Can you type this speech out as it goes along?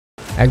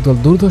একদল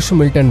দুর্ধর্ষ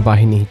মিলিট্যান্ট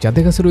বাহিনী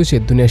যাদের কাছে রয়েছে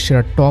দুনিয়ার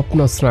সেরা টপ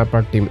নচ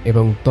স্নাইপার টিম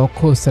এবং দক্ষ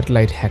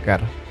স্যাটেলাইট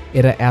হ্যাকার।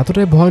 এরা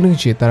এতটাই ভয়ানক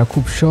যে তারা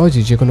খুব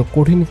সহজেই যে কোনো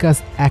কঠিন কাজ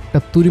একটা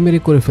তুড়ি মেরে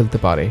করে ফেলতে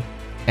পারে।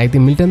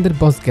 একদিন মিলিট্যান্টদের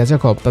বস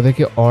গ্যাজাকভ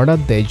তাদেরকে অর্ডার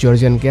দেয়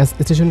জর্জিয়ান গ্যাস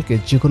স্টেশনকে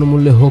যে কোনো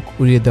মূল্যে হোক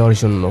উড়িয়ে দেওয়ার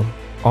জন্য।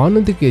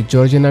 অন্যদিকে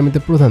জর্জিয়ান আর্মিতে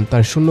প্রধান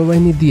তার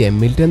সৈন্যবাহিনী দিয়ে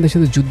মিলিট্যান্টদের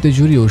সাথে যুদ্ধে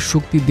জড়িয়েও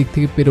শক্তির দিক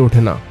থেকে পেরে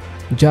ওঠে না,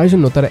 যার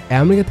জন্য তারা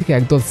আমেরিকা থেকে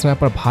একদল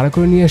স্নাইপার ভাড়া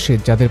করে নিয়ে আসে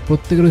যাদের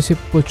প্রত্যেকের রয়েছে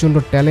প্রচণ্ড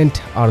ট্যালেন্ট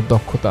আর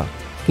দক্ষতা।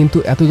 কিন্তু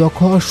এত দক্ষ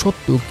হওয়া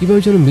সত্ত্বেও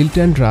কীভাবে যেন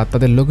মিলিট্যান্টরা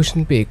তাদের লোকেশন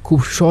পেয়ে খুব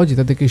সহজে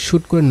তাদেরকে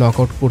শ্যুট করে নক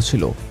আউট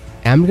করছিল।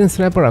 আমেরিকান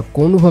স্নাইপাররা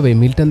কোনোভাবেই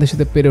মিলিট্যান্টদের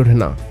সাথে পেরে ওঠে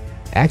না।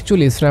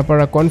 অ্যাকচুয়ালি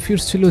স্নাইপাররা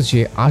কনফিউজ ছিল যে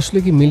আসলে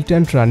কি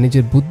মিলিট্যান্টরা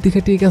নিজের বুদ্ধি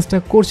খাটিয়ে কাজটা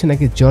করছে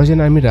নাকি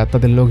জর্জিয়ান আর্মিরা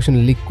তাদের লোকেশন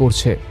লিক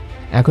করছে।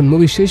 এখন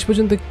মুভির শেষ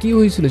পর্যন্ত কী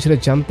হয়েছিল সেটা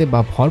জানতে বা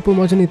ভরপুর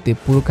মজা নিতে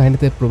পুরো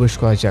কাহিনীতে প্রবেশ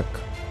করা যাক।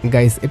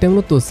 গাইস, এটা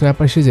মূলত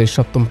স্নাইপার সিরিজের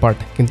 7ম পার্ট,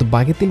 কিন্তু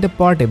বাকি 3টা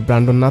পার্টে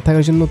ব্র্যান্ডন না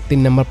থাকার জন্য 3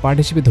 নম্বর পার্ট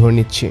হিসেবে ধরে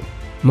নিচ্ছি।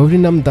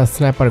 মুভির নাম দ্য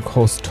স্নাইপার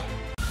ঘোস্ট।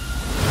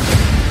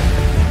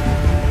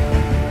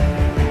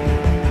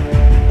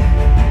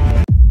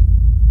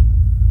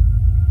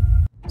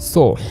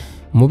 সো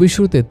মুভির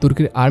শুরুতে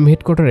তুর্কির আর্মি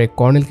হেডকোয়ার্টারে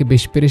কর্নেলকে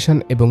বেশ পেরেশান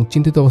এবং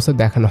চিন্তিত অবস্থায়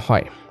দেখানো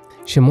হয়।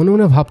 সে মনে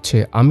মনে ভাবছে,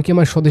 আমি কি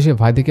আমার স্বদেশে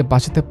ভাইদেরকে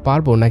বাঁচাতে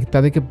পারবো নাকি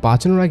তাদেরকে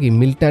বাঁচানোর আগে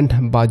মিলিট্যান্ট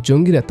বা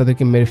জঙ্গিরা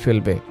তাদেরকে মেরে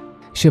ফেলবে।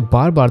 সে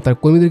বারবার তার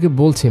কর্মীদেরকে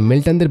বলছে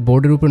মিলিট্যান্টদের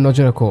বোর্ডের উপর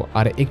নজর রাখো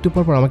আর একটু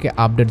পরপর আমাকে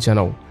আপডেট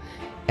জানাও।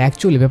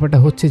 অ্যাকচুয়ালি ব্যাপারটা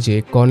হচ্ছে যে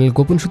কর্নেল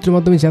গোপন সূত্রের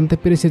মাধ্যমে জানতে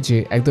পেরেছে যে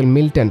একদল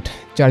মিলিট্যান্ট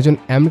 4 জন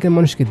আমেরিকান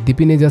মানুষকে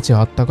দ্বীপে নিয়ে যাচ্ছে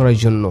হত্যা করার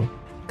জন্য।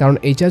 কারণ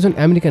এই 4 জন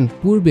আমেরিকান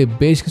পূর্বে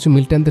বেশ কিছু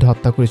মিলিট্যান্টদের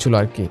হত্যা করেছিল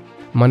আর কি,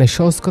 মানে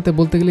সহজ কথায়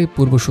বলতে গেলে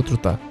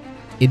পূর্বশত্রুতা।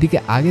 এদিকে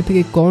আগে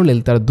থেকে কর্নেল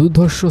তার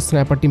দুর্ধর্ষ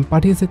স্নাইপার টিম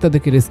পাঠিয়েছে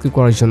তাদেরকে রেস্কিউ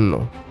করার জন্য।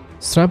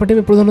 স্নাইপার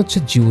টিমের প্রধান হচ্ছে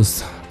জিউস,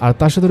 আর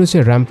তার সাথে রয়েছে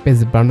র্যাম্পেজ,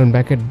 ব্র্যান্ডন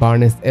বেকেট,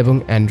 বার্নেস এবং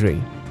অ্যান্ড্রে।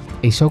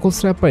 এই সকল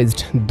স্নাইপারিস্ট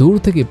দূর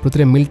থেকে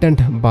প্রতিটা মিলিট্যান্ট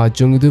বা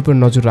জঙ্গিদের উপর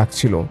নজর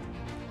রাখছিল।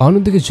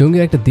 অন্যদিকে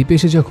জঙ্গির একটা দ্বীপে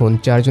এসে যখন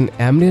 4 জন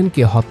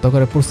আমেরিকানকে হত্যা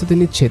করার প্রস্তুতি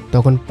নিচ্ছে,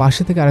 তখন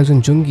পাশে থেকে আরেকজন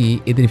জঙ্গি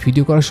এদের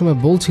ভিডিও করার সময়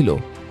বলছিল,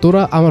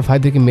 তোরা আমার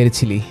ভাইদেরকে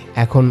মেরেছিলি,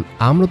 এখন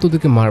আমরা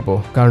তোদেরকে মারবো,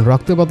 কারণ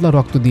রক্তের বদলা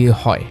রক্ত দিয়ে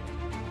হয়।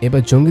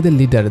 এবার জঙ্গিদের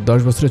লিডার 10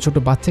 বছরের ছোট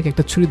বাচ্চাকে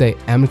একটা ছুরি দেয়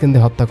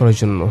আমেরিকানদের হত্যা করার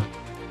জন্য।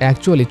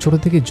 অ্যাকচুয়ালি ছোট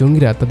থেকে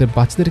জঙ্গিরা তাদের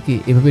বাচ্চাদেরকে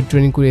এভাবে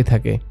ট্রেনিং করিয়ে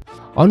থাকে।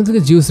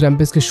 অন্যদিকে জিউস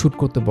র্যাম্পেজকে শ্যুট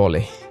করতে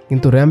বলে,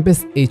 কিন্তু র্যাম্পেজ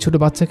এই ছোট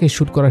বাচ্চাকে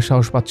শ্যুট করার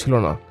সাহস পাচ্ছিল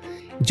না।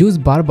 জিউস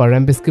বারবার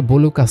র্যাম্পেজকে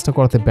বলেও কাজটা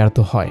করাতে ব্যর্থ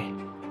হয়,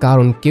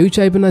 কারণ কেউ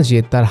চাইবে না যে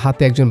তার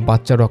হাতে একজন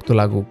বাচ্চার রক্ত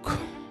লাগুক।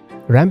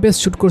 র্যাম্পেজ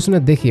শ্যুট করছে না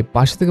দেখে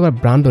পাশে থেকে আবার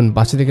ব্র্যান্ডন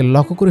বাচ্চাদেরকে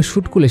লক্ষ্য করে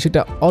শ্যুট করলে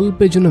সেটা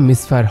অল্পের জন্য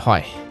মিসফায়ার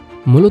হয়।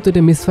 মূলত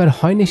এটা মিসফায়ার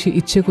হয়নি, সে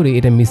ইচ্ছে করে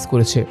এটা মিস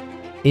করেছে।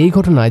 এই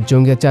ঘটনায়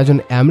জঙ্গিরা 4 জন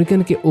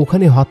আমেরিকানকে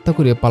ওখানে হত্যা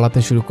করে পালাতে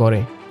শুরু করে।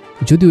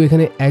 যদিও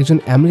এখানে একজন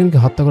আমেরিকানকে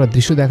হত্যা করার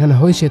দৃশ্য দেখানো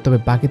হয়েছে, তবে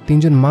বাকি 3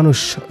 জন মানুষ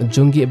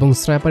জঙ্গি এবং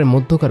স্নাইপারের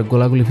মধ্যকার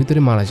গোলাগুলির ভিতরে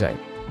মারা যায়।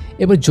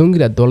 এবার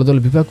জঙ্গিরা দলে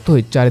দলে বিভক্ত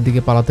হয়ে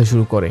চারিদিকে পালাতে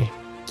শুরু করে,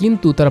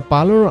 কিন্তু তারা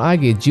পালানোর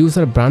আগে জিউস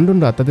আর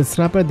ব্র্যান্ডনরা তাদের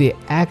স্নাইপার দিয়ে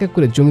এক এক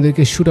করে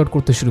জঙ্গিদেরকে শুট আউট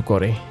করতে শুরু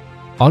করে।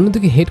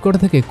 অন্যদিকে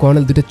হেডকোয়ার্টার থেকে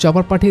কর্নেল 2টা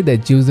চপার পাঠিয়ে দেয়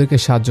জিউসদেরকে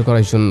সাহায্য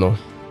করার জন্য।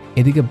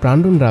 এদিকে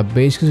ব্র্যান্ডনরা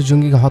বেশ কিছু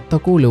জঙ্গিকে হত্যা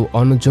করলেও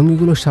অন্য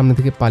জঙ্গিগুলোর সামনে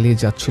থেকে পালিয়ে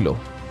যাচ্ছিল।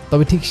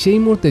 তবে ঠিক সেই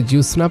মুহূর্তে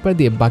জিউস স্নাইপার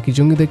দিয়ে বাকি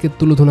জঙ্গিদেরকে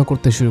তুলোধনা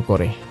করতে শুরু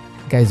করে।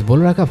 গাইজ,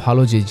 বলে রাখা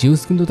ভালো যে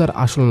জিউস কিন্তু তার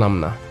আসল নাম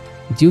না,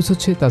 জিউস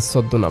হচ্ছে তার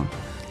ছদ্মনাম।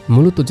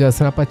 মূলত যারা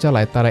স্নাইপার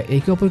চালায় তারা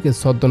একে অপরকে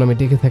ছদ্মনামে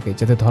ডেকে থাকে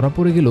যাতে ধরা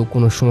পড়ে গেলেও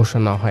কোনো সমস্যা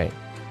না হয়।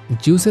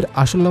 জিউসের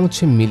আসল নাম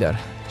হচ্ছে মিলার।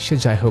 সে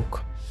যাই হোক,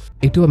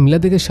 একটু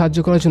মিলারদেরকে সাহায্য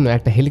করার জন্য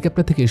একটা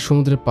হেলিকপ্টার থেকে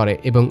সমুদ্রের পাড়ে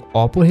এবং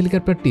অপর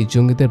হেলিকপ্টারটি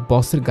জঙ্গিদের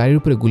বসের গাড়ির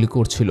উপরে গুলি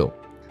করছিল।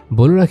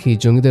 বলে রাখি,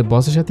 জঙ্গিদের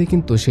বসের সাথে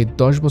কিন্তু সেই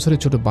 10 বছরের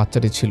ছোট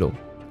বাচ্চাটি ছিল।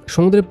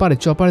 সমুদ্রের পাড়ে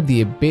চপার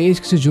দিয়ে বেশ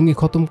কিছু জঙ্গি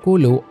খতম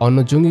করলেও অন্য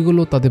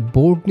জঙ্গিগুলো তাদের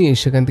বোর্ড নিয়ে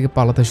সেখান থেকে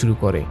পালাতে শুরু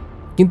করে,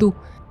 কিন্তু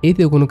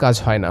এতেও কোনো কাজ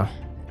হয় না,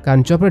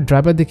 কারণ চপারের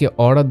ড্রাইভারদেরকে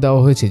অর্ডার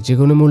দেওয়া হয়েছে যে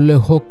কোনো মূল্যে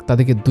হোক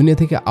তাদেরকে দুনিয়া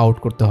থেকে আউট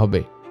করতে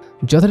হবে।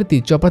 যথারীতি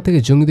চপার থেকে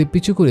জঙ্গিদের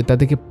পিছু করে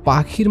তাদেরকে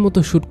পাখির মতো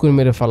শ্যুট করে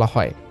মেরে ফেলা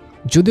হয়।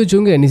 যদিও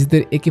জঙ্গিরা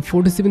নিজেদের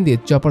AK-47 দিয়ে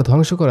চপার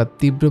ধ্বংস করার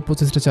তীব্র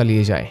প্রচেষ্টা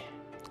চালিয়ে যায়,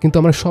 কিন্তু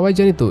আমরা সবাই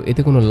জানি তো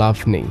এতে কোনো লাভ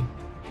নেই।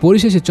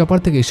 পরিশেষে চপার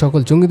থেকে সকল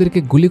জঙ্গিদেরকে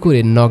গুলি করে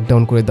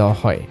নকডাউন করে দেওয়া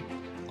হয়।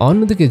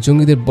 অন্যদিকে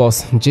জঙ্গিদের বস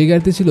যে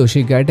গাড়িতে ছিল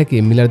সেই গাড়িটাকে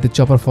মিলারদের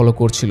চপার ফলো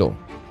করছিল,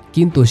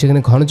 কিন্তু সেখানে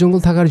ঘন জঙ্গল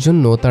থাকার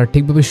জন্য তারা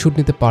ঠিকভাবে শ্যুট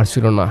নিতে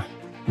পারছিল না,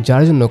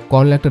 যার জন্য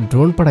কর্নেল একটা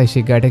ড্রোন পাঠায়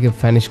সেই গাড়িটাকে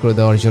ভ্যানিশ করে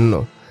দেওয়ার জন্য।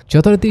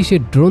 যথারীতি সে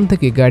ড্রোন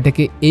থেকে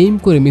গাড়িটাকে এইম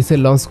করে মিসাইল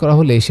লঞ্চ করা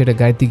হলে সেটা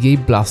গাড়িতে গিয়েই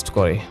ব্লাস্ট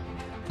করে,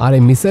 আর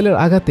এই মিসাইলের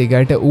আঘাতে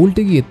গাড়িটা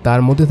উল্টে গিয়ে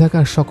তার মধ্যে থাকা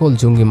সকল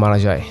জঙ্গি মারা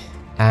যায়।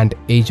 অ্যান্ড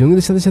এই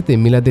জঙ্গিদের সাথে সাথে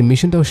মিলাদের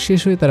মিশনটাও শেষ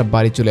হয়ে তারা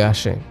বাড়ি চলে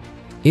আসে।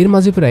 এর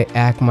মাঝে প্রায়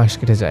 1 মাস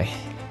কেটে যায়।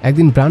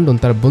 একদিন ব্র্যান্ডন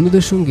তার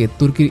বন্ধুদের সঙ্গে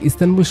তুর্কির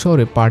ইস্তানবুল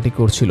শহরে পার্টি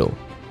করছিল।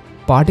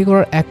 পার্টি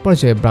করার এক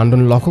পর্যায়ে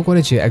ব্র্যান্ডন লক্ষ্য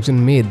করে যে একজন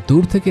মেয়ে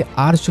দূর থেকে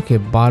আর চোখে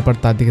বারবার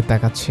তার দিকে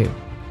তাকাচ্ছে।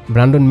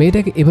 ব্র্যান্ডন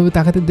মেয়েটাকে এভাবে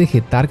তাকাতে দেখে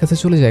তার কাছে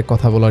চলে যায়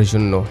কথা বলার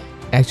জন্য।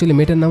 অ্যাকচুয়ালি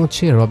মেয়েটার নাম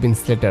হচ্ছে রবিন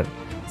স্লেটার।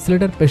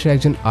 স্লেটার পেশায়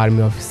একজন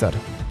আর্মি অফিসার,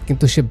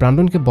 কিন্তু সে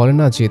ব্র্যান্ডনকে বলে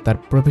না যে তার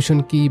প্রফেশন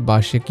কি বা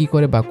সে কী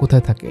করে বা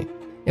কোথায় থাকে।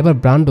 এবার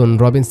ব্রান্ডন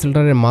রবিন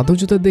স্লেটারের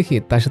মাদকজুতা দেখে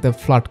তার সাথে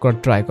ফ্লার্ট করার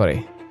ট্রাই করে।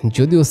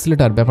 যদিও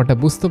স্লেটার ব্যাপারটা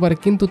বুঝতে পারে,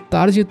 কিন্তু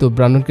তার যেহেতু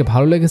ব্রান্ডনকে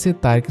ভালো লেগেছে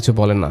তার কিছু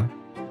বলে না।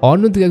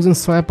 অন্যদিকে একজন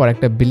স্নাইপার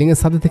একটা বিল্ডিংয়ের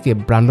সাথে থেকে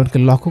ব্রান্ডনকে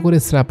লক্ষ্য করে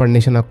স্নাইপার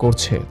নিশানা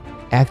করছে।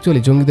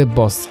 অ্যাকচুয়ালি জঙ্গিদের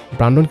বস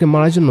ব্রান্ডনকে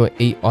মারার জন্য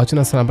এই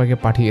অচেনা স্নাইপারকে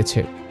পাঠিয়েছে।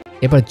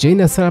 এবার যেই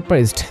না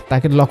স্নাইপারিস্ট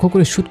তাকে লক্ষ্য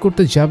করে শ্যুট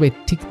করতে যাবে,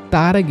 ঠিক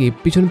তার আগে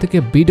পিছন থেকে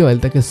বিডয়েল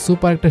তাকে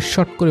সুপার একটা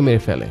শট করে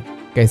মেরে ফেলে।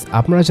 গাইস,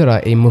 আপনারা যারা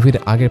এই মুভির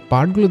আগের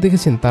পার্টগুলো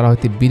দেখেছেন তারা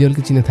হয়তো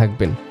বিডয়েলকে চিনে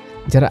থাকবেন।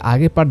 যারা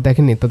আগের পার্ট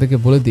দেখেননি তাদেরকে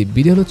বলে দিই,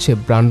 বিডয়েল হচ্ছে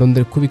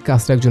ব্রান্ডনদের খুবই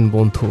কাছের একজন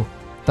বন্ধু।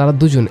 তারা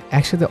দুজন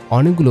একসাথে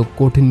অনেকগুলো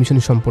কঠিন মিশন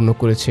সম্পন্ন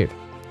করেছে।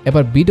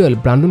 এবার বিডয়েল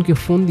ব্রান্ডনকে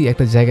ফোন দিয়ে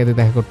একটা জায়গাতে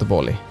দেখা করতে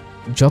বলে।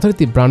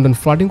 যথারীতি ব্রান্ডন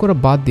ফ্লার্টিং করা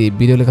বাদ দিয়ে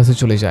বিডয়েলের কাছে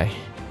চলে যায়।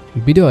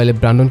 বিডয়েল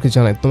ব্রান্ডনকে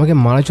জানায়, তোমাকে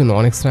মারার জন্য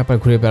অনেক স্নাইপার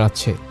ঘুরে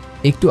বেড়াচ্ছে।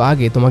 একটু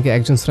আগে তোমাকে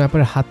একজন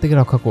স্নাইপারের হাত থেকে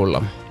রক্ষা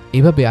করলাম।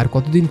 এভাবে আর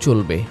কতদিন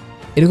চলবে?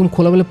 এরকম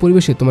খোলামেলা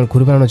পরিবেশে তোমার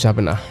ঘুরে বেড়ানো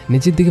যাবে না।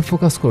 নিজের দিকে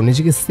ফোকাস করো,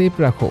 নিজেকে সেফ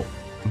রাখো।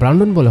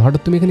 ব্রান্ডন বলে,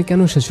 হঠাৎ তুমি এখানে কেন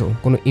এসেছো?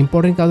 কোনো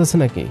ইম্পর্টেন্ট কাজ আছে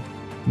নাকি?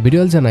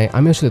 বিডয়েল জানায়,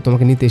 আমি আসলে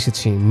তোমাকে নিতে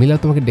এসেছি, মিলার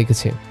তোমাকে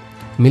ডেকেছে।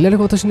 মিলারের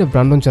কথা শুনে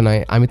ব্রান্ডন জানায়,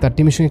 আমি তার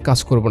টিমের সঙ্গে কাজ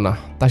করব না,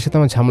 তার সাথে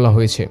আমার ঝামেলা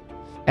হয়েছে।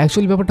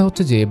 অ্যাকচুয়ালি ব্যাপারটা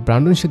হচ্ছে যে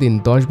ব্রান্ডন সেদিন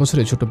 10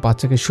 বছরের ছোট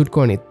বাচ্চাকে শ্যুট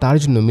করেনি, তার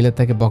জন্য মিলার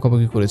তাকে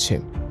বকাবকি করেছে।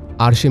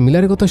 আর সে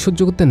মিলারের কথা সহ্য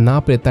করতে না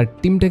পেরে তার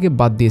টিমটাকে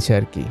বাদ দিয়েছে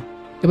আর কি।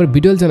 এবার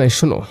বিডয়েল জানায়,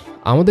 শোনো,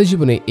 আমাদের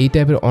জীবনে এই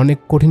টাইপের অনেক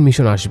কঠিন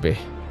মিশন আসবে।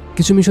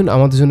 কিছু মিশন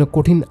আমাদের জন্য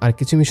কঠিন আর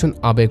কিছু মিশন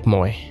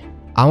আবেগময়।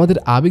 আমাদের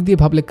আবেগ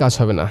দিয়ে ভাবলে কাজ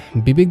হবে না,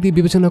 বিবেক দিয়ে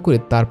বিবেচনা করে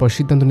তারপর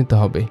সিদ্ধান্ত নিতে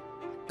হবে।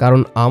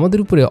 কারণ আমাদের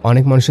উপরে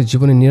অনেক মানুষের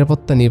জীবনের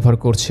নিরাপত্তা নির্ভর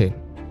করছে।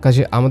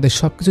 কাজে আমাদের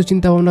সবকিছু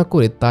চিন্তা ভাবনা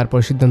করে তারপর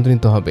সিদ্ধান্ত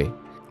নিতে হবে।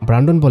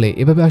 ব্রান্ডন বলে,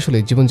 এভাবে আসলে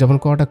জীবনযাপন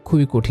করাটা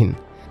খুবই কঠিন,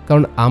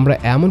 কারণ আমরা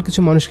এমন কিছু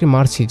মানুষকে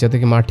মারছি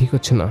যাদেরকে মার ঠিক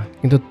হচ্ছে না,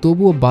 কিন্তু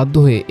তবুও বাধ্য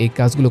হয়ে এই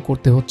কাজগুলো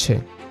করতে হচ্ছে।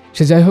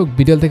 সে যাই হোক,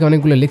 বিডয়েল থেকে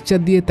অনেকগুলো লেকচার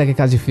দিয়ে তাকে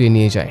কাজে ফিরিয়ে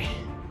নিয়ে যায়।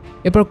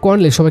 এরপর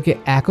কর্নেল সবাইকে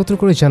একত্র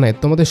করে জানায়,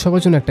 তোমাদের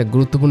সবার জন্য একটা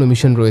গুরুত্বপূর্ণ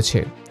মিশন রয়েছে।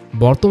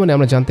 বর্তমানে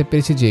আমরা জানতে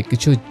পেরেছি যে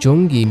কিছু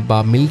জঙ্গি বা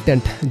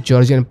মিলিট্যান্ট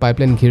জর্জিয়ান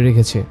পাইপলাইন ঘিরে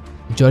রেখেছে।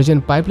 জর্জিয়ান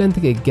পাইপলাইন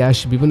থেকে গ্যাস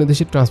বিভিন্ন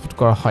দেশে ট্রান্সপোর্ট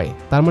করা হয়,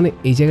 তার মানে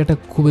এই জায়গাটা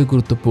খুবই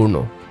গুরুত্বপূর্ণ।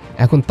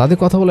 এখন তাদের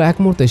কথা বলা এক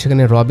মুহূর্তে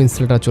সেখানে রবিন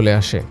স্লেটার চলে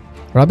আসে।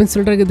 রবিন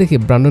স্লেটারকে দেখে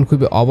ব্রান্ডন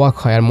খুবই অবাক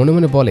হয় আর মনে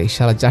মনে বলে,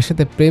 সারা যার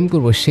সাথে প্রেম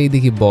করবো সেই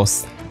দেখি বস,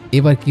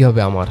 এবার কি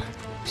হবে আমার।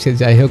 সে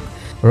যাই হোক,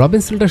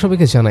 রবিন স্লেটার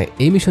সবাইকে জানায়,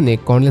 এই মিশনে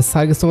কর্নেল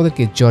সার্গেস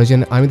আমাদেরকে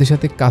জর্জিয়ান আর্মিদের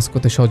সাথে কাজ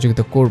করতে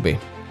সহযোগিতা করবে।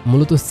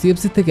 মূলত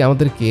সিএফসি থেকে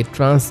আমাদেরকে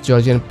ট্রান্স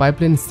জর্জিয়ান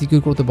পাইপলাইন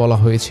সিকিউর করতে বলা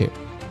হয়েছে।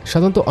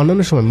 সাধারণত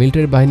অন্যান্য সময়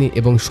মিলিটারি বাহিনী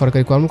এবং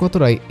সরকারি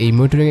কর্মকর্তারাই এই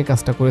মনিটরিংয়ের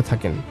কাজটা করে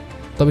থাকেন,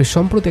 তবে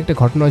সম্প্রতি একটা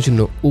ঘটনার জন্য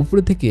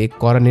উপরে থেকে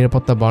কড়া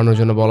নিরাপত্তা বাড়ানোর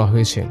জন্য বলা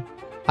হয়েছে।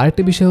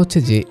 আরেকটা বিষয় হচ্ছে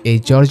যে এই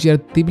জর্জিয়ার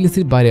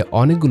তিবিলিসির বাইরে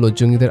অনেকগুলো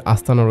জঙ্গিদের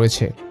আস্তানা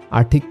রয়েছে,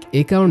 আর ঠিক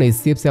এই কারণেই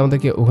সিএফসি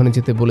আমাদেরকে ওখানে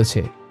যেতে বলেছে।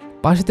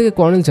 পাশে থেকে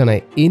কর্নেল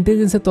জানায়,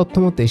 ইন্টেলিজেন্সের তথ্য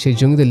মতে সেই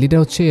জঙ্গিদের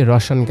লিডার হচ্ছে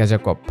রাশিয়ান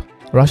গ্যাজাকপ।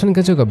 রাশিয়ান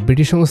গ্যাজাকপ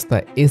ব্রিটিশ সংস্থা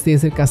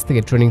এসএস এর কাছ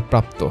থেকে ট্রেনিং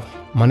প্রাপ্ত,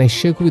 মানে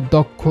সে খুবই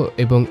দক্ষ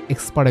এবং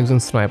এক্সপার্ট একজন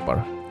স্নাইপার।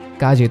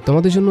 কাজে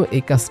তোমাদের জন্য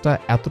এই কাজটা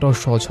এতটাও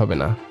সহজ হবে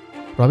না।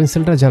 রবিন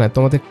স্লেটার জানায়,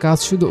 তোমাদের কাজ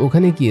শুধু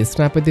ওখানে গিয়ে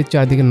স্নাইপারদের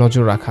চারদিকে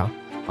নজর রাখা,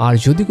 আর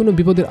যদি কোনো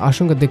বিপদের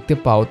আশঙ্কা দেখতে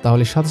পাও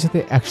তাহলে সাথে সাথে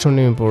অ্যাকশন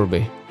নেমে পড়বে।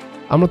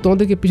 আমরা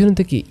তোমাদেরকে পিছন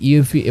থেকে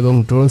ইউএভি এবং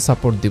ড্রোন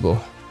সাপোর্ট দিব।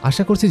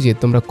 আশা করছি যে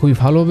তোমরা খুবই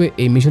ভালোভাবে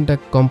এই মিশনটা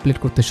কমপ্লিট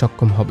করতে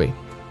সক্ষম হবে।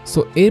 সো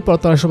এরপর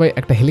তারা সবাই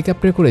একটা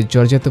হেলিকপ্টারে করে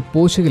জর্জিয়াতে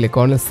পৌঁছে গেলে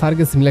কর্নেল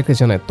সার্গেস মিলারকে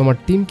জানায়, তোমার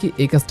টিম কি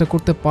এই কাজটা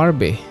করতে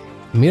পারবে?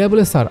 মিলা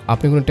বলে, স্যার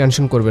আপনি কোনো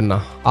টেনশন করবেন না,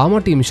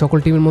 আমার টিম সকল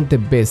টিমের মধ্যে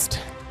বেস্ট।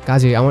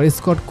 কাজে আমার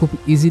স্কোয়াড খুব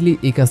ইজিলি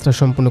এই কাজটা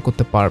সম্পূর্ণ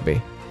করতে পারবে।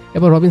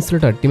 এবার রবিন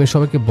স্লেটার টিমের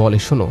সবাইকে বলে,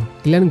 শোনো,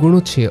 ক্লিয়ান গুণ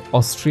হচ্ছে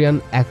অস্ট্রিয়ান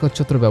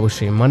একচ্ছত্র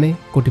ব্যবসায়ী, মানে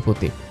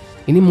কোটিপতি।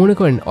 ইনি মনে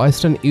করেন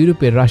ওয়েস্টার্ন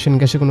ইউরোপের রাশিয়ান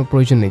গ্যাসের কোনো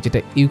প্রয়োজন নেই, যেটা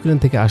ইউক্রেন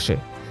থেকে আসে,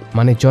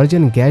 মানে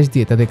জর্জিয়ান গ্যাস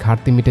দিয়ে তাদের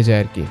ঘাটতি মিটে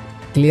যায় আর কি।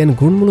 ক্লিয়ান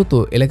গুণ মূলত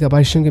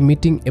এলাকাবাসীর সঙ্গে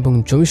মিটিং এবং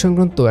জমি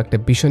সংক্রান্ত একটা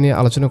বিষয় নিয়ে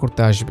আলোচনা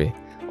করতে আসবে।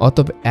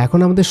 অতএব এখন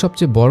আমাদের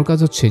সবচেয়ে বড় কাজ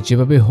হচ্ছে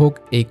যেভাবে হোক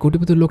এই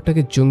কোটিপতি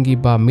লোকটাকে জঙ্গি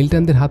বা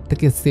মিলিট্যান্টদের হাত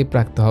থেকে সেফ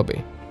রাখতে হবে।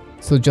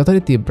 সো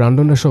যথারীতি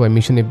ব্রান্ডনরা সবাই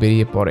মিশনে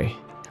বেরিয়ে পড়ে।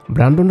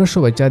 ব্রান্ডনরা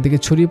সবাই চারদিকে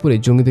ছড়িয়ে পড়ে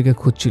জঙ্গিদেরকে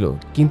খুঁজছিল,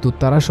 কিন্তু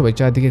তারা সবাই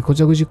চারদিকে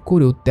খোঁজাখুঁজি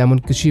করেও তেমন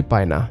কিছুই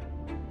পায় না।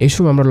 এই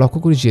সময় আমরা লক্ষ্য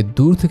করি যে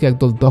দূর থেকে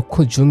একদল দক্ষ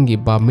জঙ্গি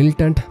বা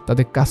মিলিট্যান্ট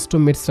তাদের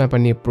কাস্টম মেড স্নাইপার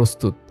নিয়ে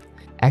প্রস্তুত।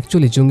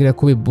 অ্যাকচুয়ালি জঙ্গিরা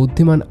খুবই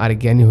বুদ্ধিমান আর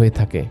জ্ঞানী হয়ে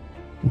থাকে,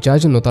 যার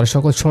জন্য তারা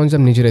সকল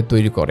সরঞ্জাম নিজেরাই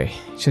তৈরি করে।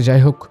 সে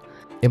যাই হোক,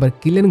 এবার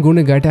কিলেন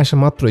গুণের গাড়িতে আসা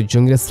মাত্রই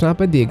জঙ্গিরা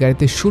স্নাইপার দিয়ে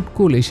গাড়িতে শ্যুট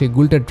করলে সেই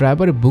গুলিটার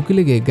ড্রাইভারের বুকে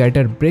লেগে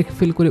গাড়িটার ব্রেক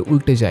ফেল করে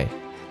উল্টে যায়।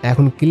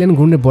 এখন কিলেন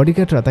গুণের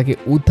বডিগার্ডরা তাকে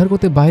উদ্ধার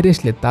করতে বাইরে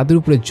আসলে তাদের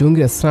উপরে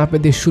জঙ্গিরা স্নাইপার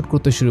দিয়ে শ্যুট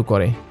করতে শুরু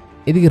করে।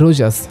 এদিকে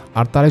রোজাস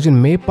আর তার একজন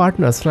মেয়ে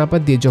পার্টনার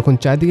স্নাইপার দিয়ে যখন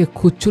চারদিকে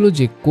খুঁজছিল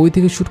যে কই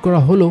থেকে শ্যুট করা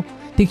হলো,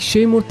 ঠিক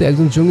সেই মুহূর্তে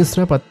একজন জঙ্গি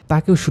স্নাইপার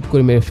তাকেও শ্যুট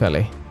করে মেরে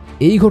ফেলে।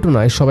 এই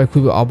ঘটনায় সবাই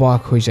খুবই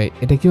অবাক হয়ে যায়,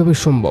 এটা কিভাবে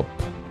সম্ভব?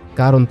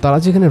 কারণ তারা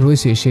যেখানে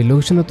রয়েছে সেই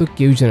লোকেশনে তো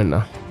কেউ জানে না,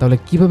 তাহলে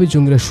কিভাবে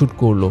জঙ্গিরা শ্যুট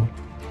করলো?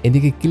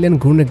 এদিকে কিলেন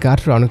গ্রুনের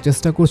গার্ডরা অনেক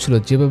চেষ্টা করছিল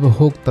যেভাবে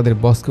হোক তাদের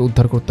বসকে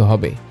উদ্ধার করতে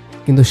হবে,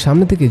 কিন্তু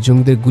সামনে থেকে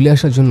জঙ্গিদের গুলি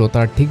আসার জন্য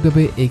তারা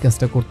ঠিকভাবে এই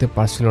কাজটা করতে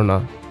পারছিল না।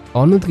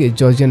 অন্যদিকে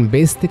জর্জিয়ান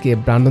বেস থেকে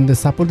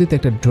ব্রান্ডনদের সাপোর্ট দিতে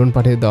একটা ড্রোন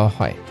পাঠিয়ে দেওয়া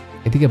হয়।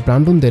 এদিকে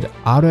ব্রান্ডনদের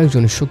আরও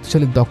একজন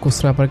শক্তিশালী দক্ষ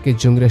স্নাইপারকে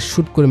জঙ্গিরা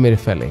শ্যুট করে মেরে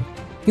ফেলে,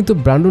 কিন্তু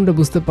ব্রান্ডনরা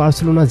বুঝতে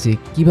পারছিল না যে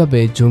কিভাবে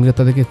জঙ্গিরা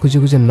তাদেরকে খুঁজে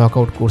খুঁজে নক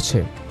আউট করছে।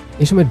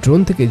 এ সময় ড্রোন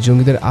থেকে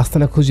জঙ্গিদের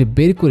আস্তানা খুঁজে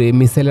বের করে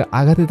মিসাইলের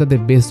আঘাতে তাদের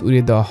বেস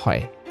উড়িয়ে দেওয়া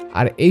হয়।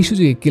 আর এই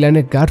সুযোগে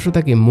কিলানের গার্ডরা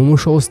তাকে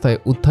মুমূর্ষু অবস্থায়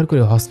উদ্ধার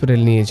করে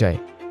হসপিটালে নিয়ে যায়।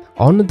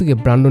 অন্যদিকে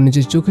ব্রান্ডন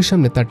নিজের চোখের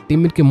সামনে তার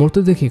টিমমেটকে মরতে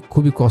দেখে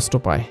খুবই কষ্ট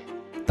পায়।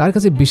 তার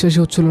কাছে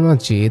বিশ্বাসই হচ্ছিল না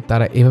যে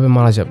তারা এভাবে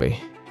মারা যাবে,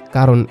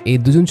 কারণ এই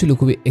দুজন ছিল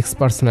খুবই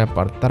এক্সপার্ট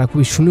স্নাইপার। তারা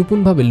খুবই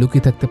সুনিপুণভাবে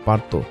লুকিয়ে থাকতে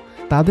পারত।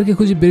 তাদেরকে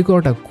খুঁজে বের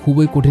করাটা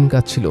খুবই কঠিন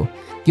কাজ ছিল,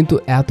 কিন্তু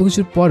এত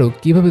কিছুর পরেও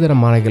কিভাবে তারা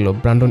মারা গেল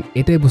ব্রান্ডন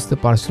এটাই বুঝতে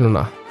পারছিল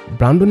না।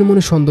 ব্রান্ডনের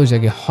মনে সন্দেহ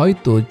জাগে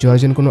হয়তো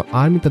জর্জিয়ান কোনো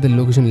আর্মি তাদের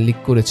লোকেশন লিক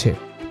করেছে।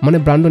 মানে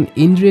ব্রান্ডন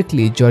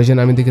ইনডিরেক্টলি জর্জিয়ান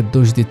আর্মিদেরকে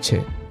দোষ দিচ্ছে।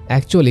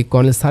 অ্যাকচুয়ালি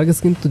কর্নেল সার্গেস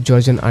কিন্তু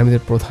জর্জিয়ান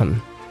আর্মিদের প্রধান,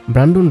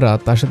 ব্রান্ডনরা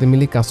তার সাথে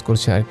মিলে কাজ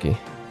করছে আর কি।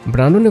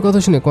 ব্রান্ডনের কথা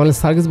শুনে কর্নেল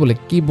সার্গেস বলে,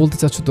 কি বলতে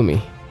চাচ্ছ তুমি?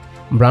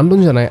 ব্রান্ডন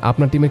জানায়,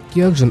 আপনার টিমের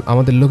কেউ একজন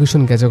আমাদের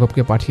লোকেশন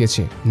গ্যাজাকপকে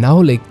পাঠিয়েছে, না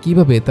হলে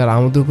কিভাবে তারা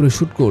আমাদের উপরে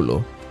শ্যুট করলো।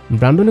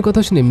 ব্রান্ডনের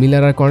কথা শুনে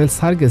মিলার আর কর্নেল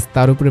সার্গেস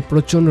তার উপরে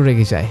প্রচণ্ড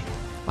রেগে যায়,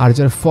 আর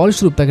যার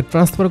ফলস্বরূপ তাকে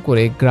ট্রান্সফার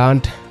করে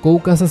গ্রান্ট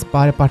কৌকাসাস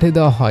পাহাড়ে পাঠিয়ে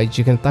দেওয়া হয়,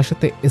 যেখানে তার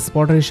সাথে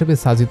স্পটার হিসেবে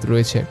সাজিদ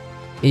রয়েছে।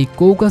 এই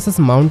কৌকাসাস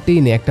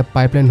মাউন্টেইনে একটা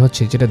পাইপলাইন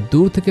হচ্ছে, যেটা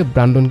দূর থেকে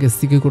ব্রান্ডনকে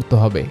সিকিউর করতে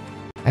হবে।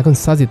 এখন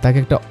সাজিদ তাকে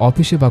একটা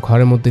অফিসে বা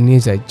ঘরের মধ্যে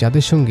নিয়ে যায়,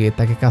 যাদের সঙ্গে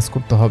তাকে কাজ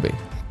করতে হবে।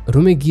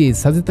 রুমে গিয়ে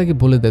সাজিদ তাকে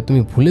বলে দেয়,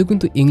 তুমি ভুলেও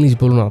কিন্তু ইংলিশ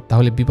বলো না,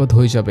 তাহলে বিপদ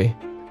হয়ে যাবে।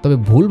 তবে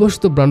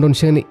ভুলবশত ব্রান্ডন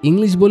সেখানে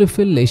ইংলিশ বলে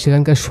ফেললে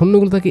সেখানকার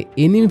সৈন্যগুলো তাকে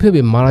এনিমি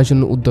ভেবে মারার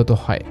জন্য উদ্যত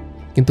হয়,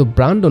 কিন্তু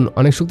ব্রান্ডন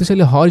অনেক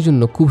শক্তিশালী হওয়ার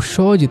জন্য খুব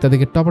সহজেই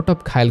তাদেরকে টপাটপ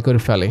ঘায়েল করে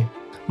ফেলে।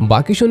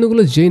 বাকি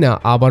সৈন্যগুলো যেই না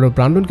আবারও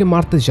ব্রান্ডনকে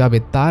মারতে যাবে,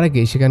 তার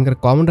আগে সেখানকার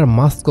কমান্ডার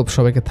মাস্কপ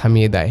সবাইকে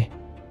থামিয়ে দেয়।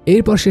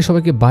 এরপর সে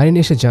সবাইকে বাইরে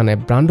নিয়ে এসে জানায়,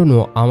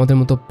 ব্রান্ডনও আমাদের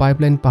মতো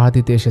পাইপলাইন পাহারা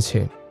দিতে এসেছে,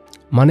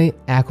 মানে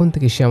এখন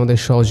থেকে সে আমাদের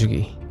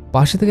সহযোগী।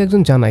 পাশে থেকে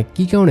একজন জানায়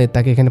কী কারণে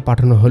তাকে এখানে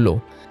পাঠানো হলো,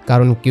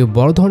 কারণ কেউ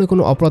বড় ধরনের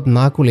কোনো অপরাধ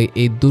না করলে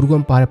এই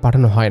দুর্গম পাহাড়ে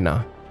পাঠানো হয় না।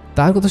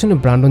 তার কথা শুনে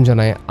ব্রান্ডন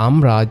জানায়,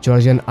 আমরা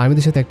জর্জিয়ান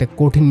আর্মিদের সাথে একটা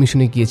কঠিন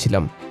মিশনে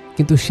গিয়েছিলাম,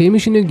 কিন্তু সেই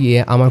মিশনে গিয়ে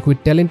আমার খুবই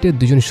ট্যালেন্টেড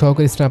দুজন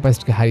সহকারী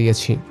স্নাইপারকে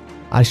হারিয়েছি।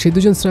 আর সেই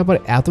দুজন স্নাইপার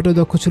এতটাই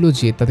দক্ষ ছিল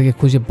যে তাদেরকে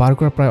খুঁজে বার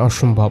করা প্রায়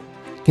অসম্ভব,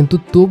 কিন্তু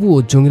তবুও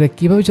জঙ্গিরা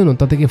কীভাবে যেন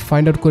তাদেরকে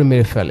ফাইন্ড আউট করে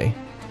মেরে ফেলে।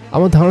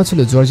 আমার ধারণা ছিল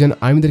জর্জিয়ান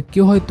আর্মিদের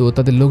কেউ হয়তো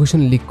তাদের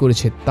লোকেশন লিক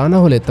করেছে, তা না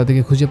হলে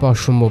তাদেরকে খুঁজে পাওয়া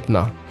সম্ভব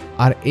না।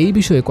 আর এই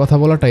বিষয়ে কথা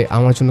বলাটাই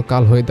আমার জন্য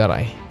কাল হয়ে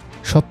দাঁড়ায়।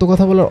 সত্য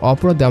কথা বলার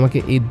অপরাধে আমাকে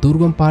এই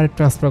দুর্গম পাহাড়ে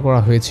ট্রান্সফার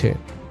করা হয়েছে।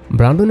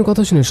 ব্রান্ডনের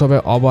কথা শুনে সবাই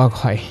অবাক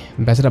হয়।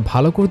 বেচারা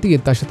ভালো করতে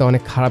গিয়ে তার সাথে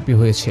অনেক খারাপই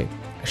হয়েছে।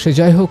 সে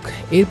যাই হোক,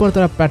 এরপর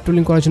তারা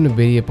প্যাট্রোলিং করার জন্য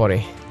বেরিয়ে পড়ে,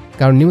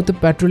 কারণ নিয়মিত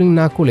প্যাট্রোলিং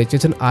না করলে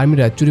চেচেন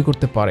আর্মিরা চুরি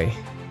করতে পারে।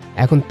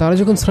 এখন তারা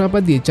যখন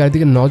স্নাইপার দিয়ে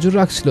চারিদিকে নজর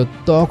রাখছিল,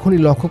 তখনই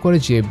লক্ষ্য করে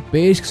যে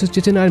বেশ কিছু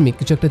চেচেন আর্মি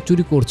কিছু একটা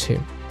চুরি করছে।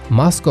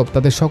 মাস্কপ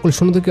তাদের সকল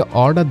সৈন্যদেরকে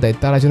অর্ডার দেয়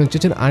তারা যেন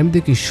চেচেন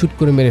আর্মিদেরকে শ্যুট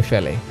করে মেরে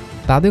ফেলে।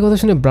 তাদের কথা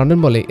শুনে ব্রান্ডন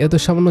বলে, এ তো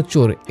সামান্য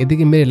চোর,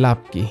 এদিকে মেরে লাভ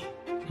কি?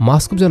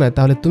 মাস্কপ জানায়,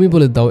 তাহলে তুমি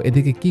বলে দাও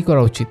এদিকে কি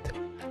করা উচিত।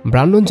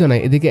 ব্রান্ডন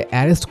জানায়, এদিকে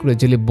অ্যারেস্ট করে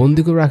জেলে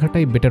বন্দি করে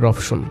রাখাটাই বেটার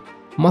অপশন।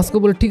 মাস্কপ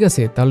বলে, ঠিক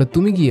আছে, তাহলে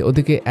তুমি গিয়ে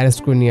ওদেরকে অ্যারেস্ট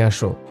করে নিয়ে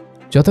আসো।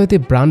 যথারীতি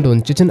ব্রান্ডন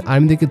চেচেন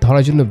আর্মিদেরকে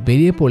ধরার জন্য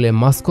বেরিয়ে পড়লে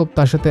মাস্কপ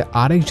তার সাথে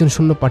আরেকজন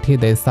সৈন্য পাঠিয়ে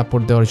দেয়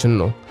সাপোর্ট দেওয়ার জন্য,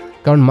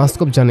 কারণ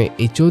মাস্কপ জানে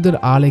এই চোরদের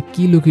আড়ালে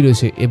কি লুকিয়ে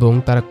রয়েছে এবং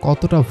তারা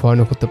কতটা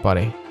ভয়ানক হতে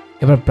পারে।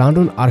 এবার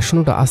ব্রান্ডন আর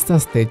সৈন্যটা আস্তে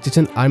আস্তে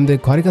চেচেন আর্মিদের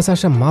ঘরের কাছে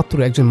আসা মাত্র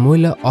একজন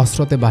মহিলা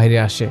অস্ত্রতে বাইরে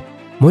আসে।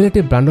 মহিলাটি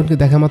ব্রান্ডনকে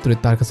দেখা মাত্রই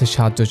তার কাছে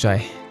সাহায্য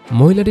চায়।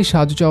 মহিলাটি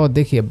সাহায্য চাওয়া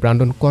দেখে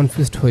ব্রান্ডন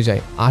কনফিউজড হয়ে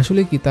যায়,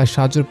 আসলে কি তার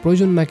সাহায্যের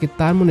প্রয়োজন নাকি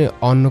তার মনে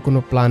অন্য কোনো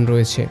প্ল্যান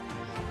রয়েছে।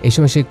 এই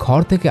সময় সেই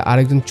ঘর থেকে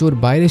আরেকজন চোর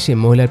বাইরে এসে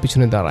মহিলার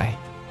পিছনে দাঁড়ায়।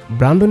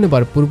 ব্রান্ডন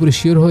এবার পুরোপুরি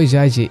শিওর হয়ে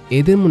যায় যে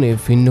এদের মনে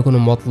ভিন্ন কোনো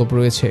মতলব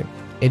রয়েছে।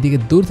 এদিকে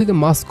দূর থেকে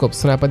মাস্কপ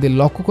স্নাইপার দিয়ে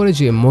লক্ষ্য করে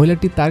যে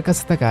মহিলাটি তার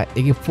কাছে থাকা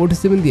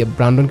AK-47 দিয়ে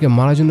ব্রান্ডনকে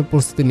মারার জন্য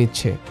প্রস্তুতি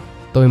নিচ্ছে।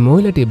 তবে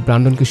মহিলাটি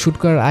ব্রান্ডনকে শ্যুট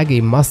করার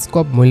আগেই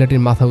মাস্কপ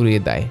মহিলাটির মাথা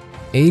উড়িয়ে দেয়।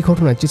 এই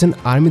ঘটনায় চেচেন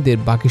আর্মিদের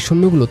বাকি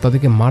সৈন্যগুলো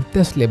তাদেরকে মারতে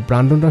আসলে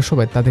ব্রান্ডনরা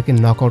সবাই তাদেরকে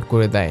নক আউট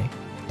করে দেয়।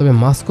 তবে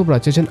মাস্কপরা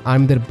চেচেন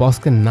আর্মিদের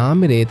বসকে না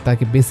মেরে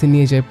তাকে বেছে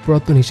নিয়ে যায়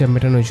পুরাতন হিসাব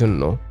মেটানোর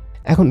জন্য।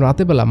 এখন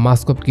রাতেবেলা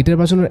মাস্কপ গিটার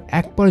বাজানোর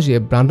এক পর্যায়ে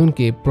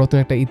ব্রান্ডনকে প্রথম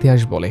একটা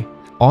ইতিহাস বলে।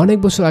 অনেক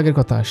বছর আগের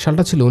কথা,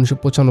 সালটা ছিল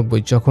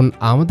 1995, যখন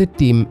আমাদের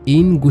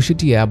টিম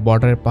গুশিটিয়া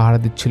বর্ডারের পাহারা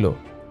দিচ্ছিল।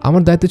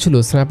 আমার দায়িত্ব ছিল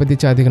স্নাইপার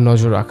দিয়ে চারিদিকে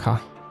নজর রাখা।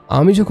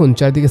 আমি যখন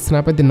চারিদিকে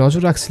স্নাইপার দিয়ে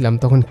নজর রাখছিলাম,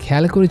 তখন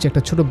খেয়াল করেছি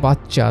একটা ছোট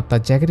বাচ্চা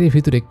তার জ্যাকেটের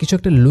ভিতরে কিছু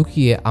একটা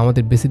লুকিয়ে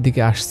আমাদের বেসের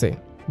দিকে আসছে।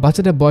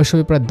 বাচ্চাটার বয়স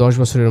হবে প্রায় 10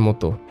 বছরের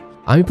মতো।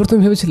 আমি প্রথম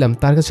ভেবেছিলাম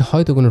তার কাছে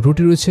হয়তো কোনো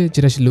রুটি রয়েছে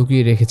যেটা সে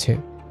লুকিয়ে রেখেছে,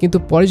 কিন্তু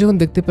পরে যখন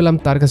দেখতে পেলাম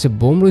তার কাছে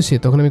বোম রয়েছে,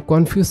 তখন আমি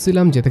কনফিউজ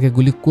ছিলাম যে তাকে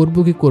গুলি করব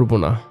কি করব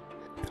না।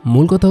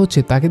 মূল কথা হচ্ছে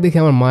তাকে দেখে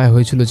আমার মায়া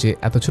হয়েছিল যে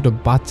এত ছোট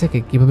বাচ্চাকে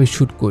কিভাবে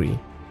শ্যুট করি।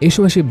 এই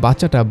সময় সেই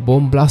বাচ্চাটা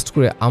বোম ব্লাস্ট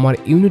করে আমার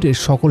ইউনিটের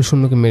সকল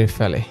সৈন্যকে মেরে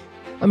ফেলে।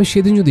 আমি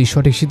সেদিন যদি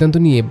সঠিক সিদ্ধান্ত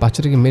নিয়ে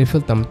বাচ্চাটাকে মেরে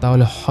ফেলতাম,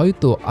 তাহলে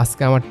হয়তো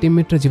আজকে আমার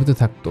টিমমেটরা জীবিত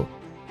থাকতো।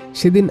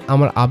 সেদিন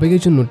আমার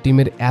আবেগের জন্য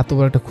টিমের এত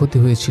বড় একটা ক্ষতি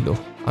হয়েছিল।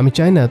 আমি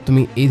চাই না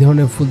তুমি এই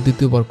ধরনের ভুল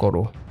দ্বিতীয়বার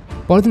করো।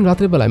 পরের দিন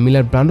রাতের বেলা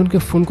মিলার ব্রান্ডনকে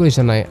ফোন করে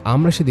জানায়,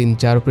 আমরা সেদিন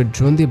যার উপরে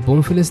ড্রোন দিয়ে বোম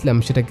ফেলেছিলাম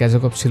সেটা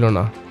গ্যাজাকপ ছিল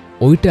না,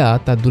 ওইটা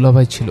তার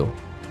দুলাভাই ছিল।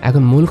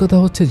 এখন মূল কথা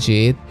হচ্ছে যে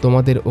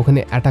তোমাদের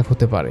ওখানে অ্যাটাক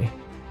হতে পারে।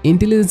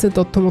 ইন্টেলিজেন্সের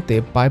তথ্য মতে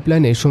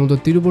পাইপলাইনে সমুদ্র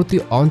তীরবর্তী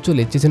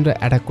অঞ্চলে চেচেনরা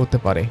অ্যাটাক করতে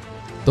পারে।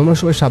 তোমরা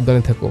সবাই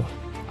সাবধানে থেকো।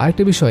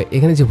 আরেকটা বিষয়,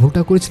 এখানে যে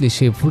ভুলটা করেছিলি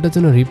সেই ভুলটা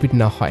যেন রিপিট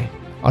না হয়,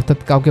 অর্থাৎ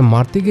কাউকে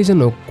মারতে গিয়ে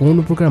যেন কোনো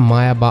প্রকার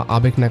মায়া বা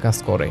আবেগ না কাজ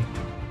করে,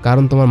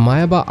 কারণ তোমার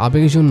মায়া বা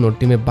আবেগের জন্য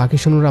টিমের বাকি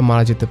সৈন্যরা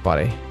মারা যেতে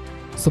পারে।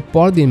 সো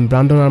পরদিন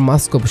ব্রান্ডন আর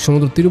মাস্কোভ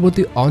সমুদ্র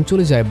তীরবর্তী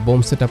অঞ্চলে যায় বোম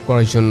সেট আপ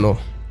করার জন্য।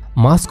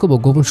 মাস্কোভও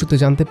গোপন সূত্রে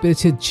জানতে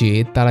পেরেছে যে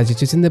তারা যে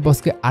চেচেনদের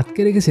বসকে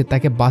আটকে রেখেছে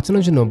তাকে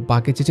বাঁচানোর জন্য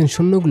বাকি চেচেন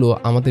সৈন্যগুলো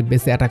আমাদের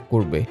বেসে অ্যাটাক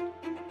করবে।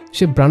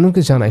 সে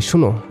ব্রান্ডনকে জানায়,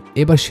 শোনো,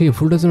 এবার সেই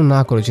ভুলটা যেন না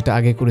করো যেটা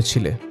আগে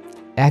করেছিলে।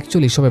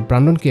 অ্যাকচুয়ালি সবাই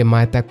ব্রান্ডনকে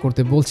মায়া ত্যাগ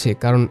করতে বলছে,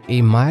 কারণ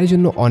এই মায়ের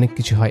জন্য অনেক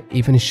কিছু হয়,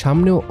 ইভেন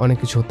সামনেও অনেক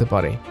কিছু হতে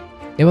পারে।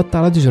 এবার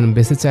তারা দুজন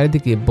বেসের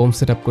চারিদিকে বোম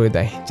সেট আপ করে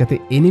দেয়, যাতে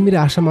এনিমিরা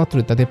আসা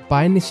মাত্রই তাদের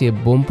পায়ের নিচে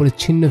বোম পড়ে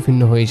ছিন্ন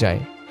ভিন্ন হয়ে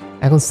যায়।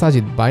 এখন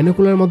সাজিদ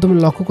বাইনোকুলারের মাধ্যমে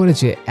লক্ষ্য করে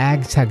যে এক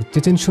ঝাঁক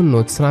চেচেন সৈন্য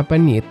স্নাইপার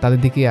নিয়ে তাদের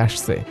দিকে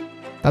আসছে।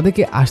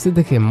 তাদেরকে আসতে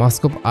দেখে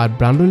মাস্কোভ আর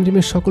ব্রান্ডন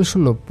টিমের সকল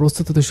সৈন্য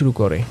প্রস্তুত হতে শুরু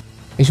করে।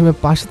 এই সময়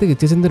পাশে থেকে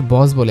চেচেনদের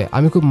বস বলে,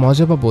 আমি খুব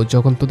মজা পাবো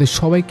যখন তোদের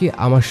সবাইকে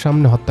আমার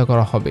সামনে হত্যা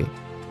করা হবে।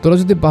 তোরা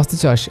যদি বাঁচতে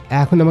চাস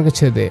এখন আমাকে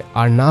ছেড়ে দে,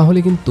 আর না হলে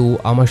কিন্তু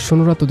আমার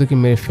সৈন্যরা তোদেরকে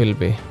মেরে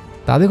ফেলবে।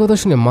 তাদের কথা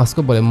শুনে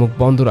মাস্কোভ বলে, মুখ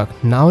বন্ধ রাখ,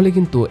 না হলে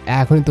কিন্তু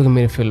এখনই তোকে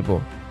মেরে ফেলবো।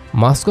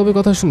 মাস্কোভের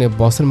কথা শুনে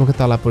বসের মুখে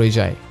তালা পড়ে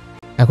যায়।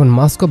 এখন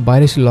মাস্কোভ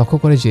বাইরে এসে লক্ষ্য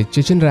করে যে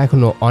চেচেনরা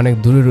এখনও অনেক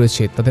দূরে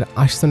রয়েছে, তাদের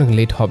আসতে অনেক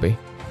লেট হবে।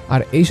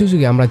 আর এই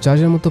সুযোগে আমরা যার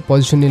যার মতো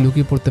পজিশন নিয়ে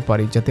লুকিয়ে পড়তে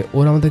পারি, যাতে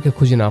ওরা আমাদেরকে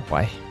খুঁজে না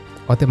পায়।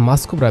 অতএব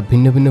মাস্কোভরা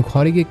ভিন্ন ভিন্ন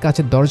ঘরে গিয়ে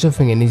কাছের দরজা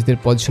ভেঙে নিজেদের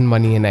পজিশন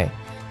বানিয়ে নেয়।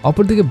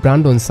 অপরদিকে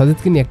ব্রান্ডন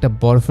সাজিদকে নিয়ে একটা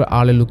বরফের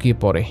আড়ালে লুকিয়ে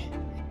পড়ে।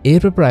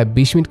 এরপর প্রায়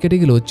 20 মিনিট কেটে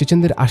গেলেও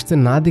চেচেনদের আসতে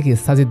না দেখে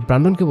সাজিদ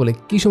ব্রান্ডনকে বলে,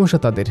 কি সমস্যা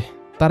তাদের,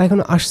 তারা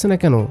এখনো আসছে না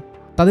কেন?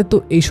 তাদের তো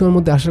এই সময়ের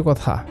মধ্যে আসার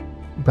কথা।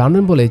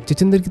 ব্রান্ডন বলে,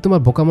 চেচেনদের কি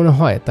তোমার বোকা মনে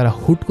হয় তারা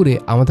হুট করে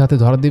আমাদের হাতে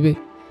ধরা দেবে?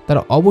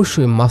 তারা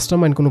অবশ্যই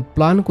মাস্টারমাইন্ড কোনো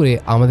প্ল্যান করে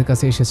আমাদের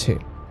কাছে এসেছে।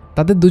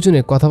 তাদের দুজনে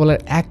কথা বলার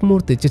এক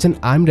মুহূর্তে চেচেন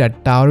আর্মিরা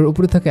টাওয়ারের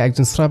উপরে থাকা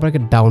একজন স্নাইপারকে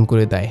ডাউন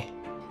করে দেয়,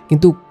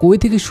 কিন্তু কই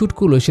থেকে শ্যুট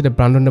করলো সেটা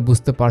ব্রান্ডনরা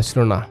বুঝতে পারছিল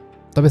না।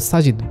 তবে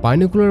সাজিদ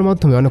বাইনোকুলারের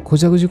মাধ্যমে অনেক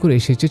খোঁজাখুঁজি করে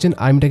সেই চেচেন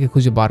আর্মিটাকে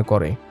খুঁজে বার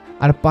করে,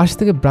 আর পাশ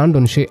থেকে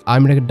ব্রান্ডন সেই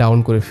আর্মিটাকে ডাউন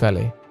করে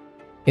ফেলে।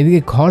 এদিকে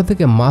ঘর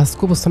থেকে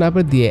মাস্কোভ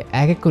স্নাইপার দিয়ে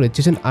এক এক করে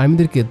চেচেন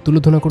আর্মিদেরকে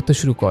তুলোধনা করতে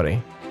শুরু করে।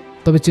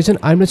 তবে চেচেন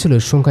আর্মিরা ছিল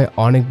সংখ্যায়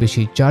অনেক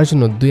বেশি, যার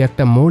জন্য দুই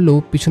একটা মরলেও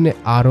পিছনে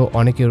আরও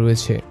অনেকে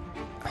রয়েছে।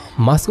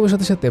 মাস্কোভের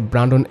সাথে সাথে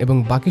ব্রান্ডন এবং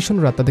বাকি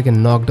সৈন্যরা তাদেরকে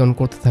নকডাউন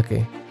করতে থাকে,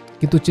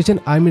 কিন্তু চেচেন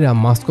আর্মিরা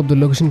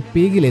মাস্কোভদের লোকেশন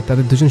পেয়ে গেলে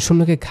তাদের দুজন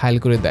সৈন্যকে ঘায়েল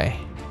করে দেয়।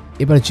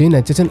 এবার যে না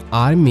চেচেন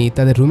আর্মি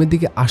তাদের রুমের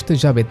দিকে আসতে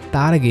যাবে,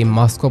 তার আগে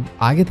মাস্কোভ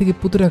আগে থেকে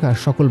পুঁতে রাখা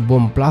সকল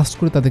বোম ব্লাস্ট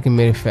করে তাদেরকে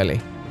মেরে ফেলে।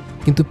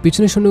 কিন্তু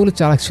পিছনের সৈন্যগুলো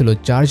চালাক ছিল,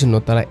 যার জন্য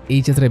তারা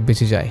এই যাত্রায়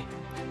বেঁচে যায়।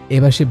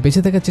 এবার সে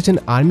বেঁচে থাকা চেচেন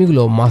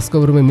আর্মিগুলো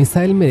মাস্কোভ রুমে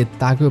মিসাইল মেরে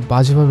তাকেও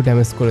বাজেভাবে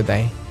ড্যামেজ করে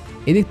দেয়।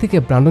 এদিক থেকে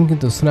ব্রান্ডন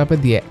কিন্তু স্নাইপার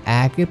দিয়ে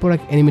একের পর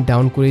এক এনিমি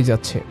ডাউন করেই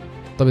যাচ্ছে।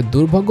 তবে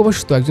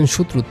দুর্ভাগ্যবশত একজন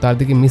শত্রু তার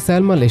দিকে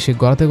মিসাইল মারলে সে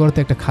গড়াতে গড়াতে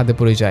একটা খাদে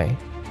পড়ে যায়।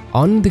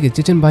 অন্যদিকে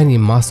চেচেন বাহিনী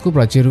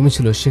মাস্কোভরা যে রুমে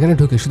ছিল সেখানে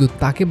ঢুকে শুধু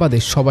তাকে বাদে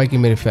সবাইকে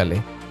মেরে ফেলে।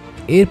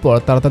 এরপর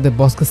তারা তাদের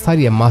বসকে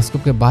সারিয়ে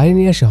মাস্কোভকে বাইরে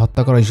নিয়ে আসে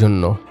হত্যা করার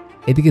জন্য।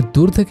 এদিকে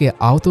দূর থেকে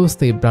আহত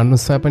অবস্থায় ব্রান্ডন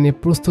স্নাইপার নিয়ে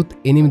প্রস্তুত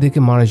এনিমিদেরকে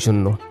মারার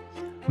জন্য।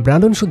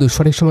 ব্রান্ডন শুধু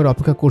সঠিক সময়ের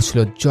অপেক্ষা করছিল,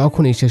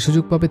 যখনই সে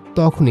সুযোগ পাবে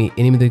তখনই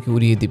এনিমিদেরকে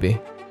উড়িয়ে দিবে।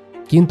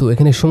 কিন্তু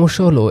এখানে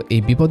সমস্যা হলো,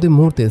 এই বিপদের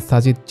মুহূর্তে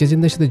সাজিদ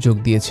চেচেনদের সাথে যোগ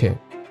দিয়েছে,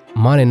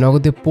 মানে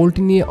নগদে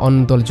পোল্ট্রি নিয়ে অন্য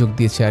দল যোগ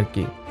দিয়েছে আর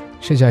কি।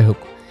 সে যাই হোক,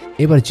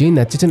 এবার যেই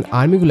না চেচেন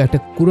আর্মিগুলো একটা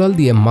কুড়াল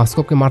দিয়ে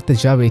মাস্কোভকে মারতে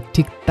যাবে,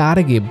 ঠিক তার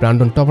আগে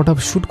ব্রান্ডন টপাটপ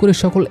শুট করে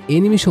সকল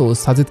এনিমি সহ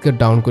সাজিদকে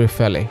ডাউন করে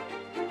ফেলে।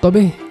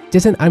 তবে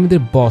চেচেন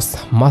আর্মিদের বস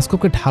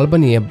মাস্কোভকে ঢাল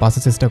বানিয়ে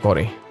বাঁচার চেষ্টা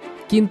করে,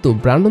 কিন্তু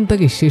ব্রান্ডন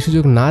তাকে সেই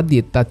সুযোগ না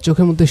দিয়ে তার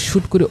চোখের মধ্যে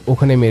শুট করে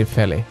ওখানে মেরে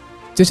ফেলে।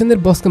 চেচেনদের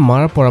বসকে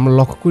মারার পর আমরা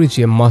লক্ষ্য করি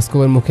যে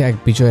মাস্কোভের মুখে এক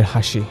বিজয়ের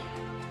হাসি,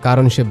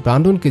 কারণ সে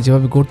ব্রান্ডনকে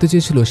যেভাবে গড়তে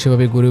চেয়েছিল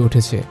সেভাবে গড়ে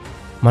উঠেছে।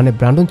 মানে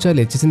ব্রান্ডন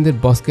চাইলে চেচেনদের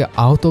বসকে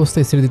আহত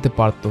অবস্থায় ছেড়ে দিতে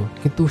পারত,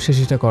 কিন্তু সে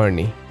সেটা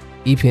করেনি।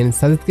 ইভেন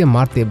সাজিদকে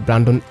মারতে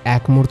ব্রান্ডন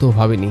এক মুহূর্তও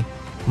ভাবেনি।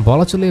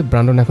 বলা চলে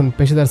ব্রান্ডন এখন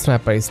পেশাদার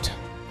স্নাইপারিস্ট।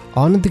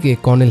 অন্যদিকে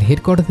কর্নেল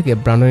হেডকোয়ার্টার থেকে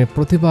ব্রান্ডনের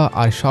প্রতিভা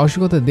আর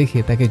সাহসিকতা দেখে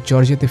তাকে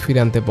জর্জিয়াতে ফিরে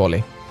আনতে বলে,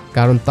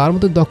 কারণ তার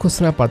মতো দক্ষ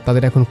স্নাইপার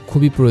তাদের এখন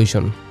খুবই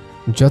প্রয়োজন।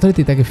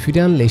 যথারীতি তাকে ফিরে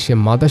আনলে সে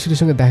মাদাসিরের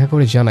সঙ্গে দেখা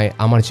করে জানায়,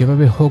 আমার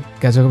যেভাবে হোক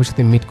গ্যাজাকবের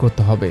সাথে মিট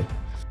করতে হবে।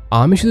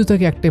 আমি শুধু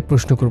তাকে একটাই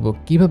প্রশ্ন করব,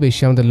 কিভাবে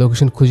সে আমাদের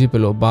লোকেশন খুঁজে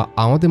পেল, বা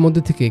আমাদের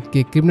মধ্যে থেকে কে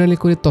ক্রিমিনালি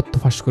করে তথ্য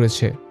ফাঁস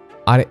করেছে,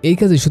 আর এই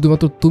কাজে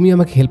শুধুমাত্র তুমি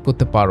আমাকে হেল্প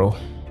করতে পারো।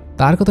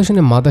 তার কথা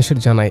শুনে মাদাসের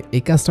জানায়,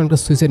 এই কাজটা একটা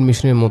সুইসাইড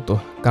মিশনের মতো,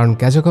 কারণ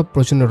গ্যাজাকব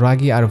প্রচণ্ড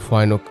রাগী আর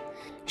ভয়ানক।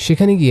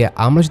 সেখানে গিয়ে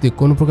আমরা যদি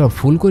কোনো প্রকার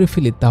ভুল করে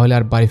ফেলি তাহলে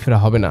আর বাড়ি ফেরা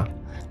হবে না।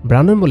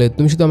 ব্রান্ডন বলে,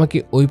 তুমি শুধু আমাকে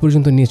ওই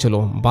পর্যন্ত নিয়ে চলো,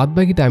 বাদ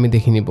বাকিটা আমি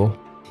দেখে নিব।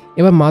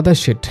 এবার মাদার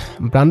শেট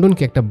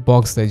ব্রান্ডনকে একটা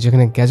বক্স দেয়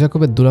যেখানে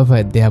গ্যাজাকবের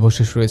দুলাভাইয়ের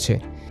দেহাবশেষ রয়েছে।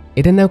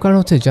 এটা নেওয়ার কারণ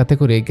হচ্ছে যাতে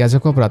করে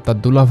গ্যাজাকবরা তার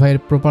দুলাভাইয়ের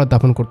প্রপার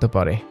দাফন করতে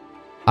পারে।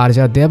 আর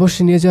যার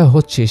দেহাবশেষ নিয়ে যাওয়া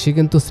হচ্ছে সে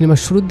কিন্তু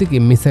সিনেমার শুরুর দিকে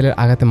মিসাইলের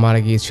আঘাতে মারা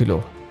গিয়েছিল।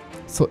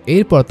 সো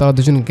এরপর তারা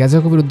দুজন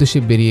গ্যাজাকবের উদ্দেশ্যে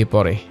বেরিয়ে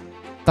পড়ে।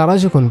 তারা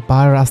যখন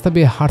পাহাড় রাস্তা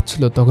বেয়ে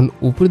হাঁটছিল তখন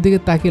উপরের দিকে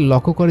তাকে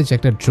লক্ষ্য করে যে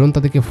একটা ড্রোন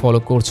তাদেরকে ফলো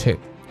করছে।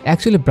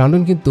 অ্যাকচুয়ালি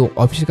ব্রান্ডন কিন্তু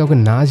অফিসের কাউকে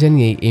না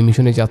জানিয়েই এই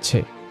মিশনে যাচ্ছে,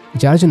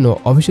 যার জন্য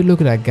অফিসের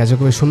লোকেরা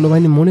গ্যাজাকবের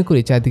সৈন্যবাহিনী মনে করে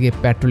চারদিকে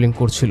প্যাট্রোলিং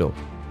করছিল।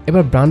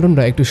 এবার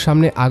ব্রান্ডনরা একটু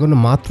সামনে আগানো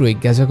মাত্রই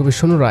গ্যাজাকবের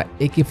সৈন্যরা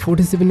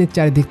AK-47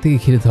 চারিদিক থেকে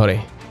ঘিরে ধরে।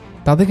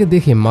 তাদেরকে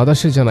দেখে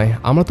মাদারশের জানায়,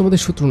 আমরা তোমাদের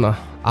শত্রু না,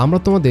 আমরা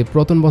তোমাদের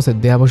পুরাতন বসের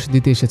দেহাবশেষ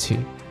দিতে এসেছি।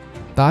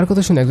 তার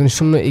কথা শুনে একজন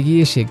সৈন্য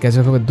এগিয়ে এসে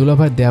গ্যাজাকবের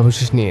দুলাভাইয়ের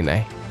দেহাবশেষ নিয়ে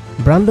নেয়।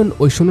 ব্রান্ডন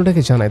ওই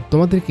সৈন্যটাকে জানায়,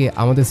 তোমাদেরকে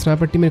আমাদের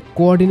স্নাইপার টিমের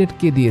কোঅর্ডিনেট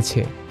কে দিয়েছে?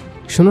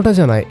 সৈন্যটা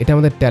জানায়, এটা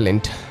আমাদের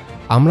ট্যালেন্ট,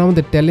 আমরা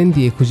আমাদের ট্যালেন্ট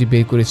দিয়ে খুঁজে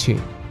বের করেছি।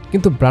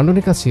 কিন্তু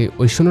ব্রান্ডনের কাছে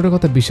ওই সৈন্যটার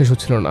কথা বিশ্বাস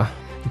হচ্ছিল না,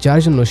 যার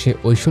জন্য সে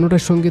ওই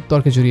সৈন্যটার সঙ্গে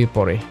তর্কে জড়িয়ে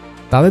পড়ে।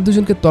 তাদের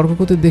দুজনকে তর্ক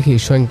করতে দেখে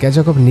স্বয়ং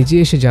গ্যাজাকব নিজে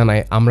এসে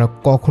জানায়, আমরা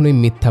কখনোই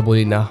মিথ্যা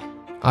বলি না,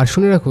 আর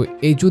শুনে রাখো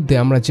এই যুদ্ধে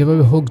আমরা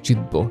যেভাবে হোক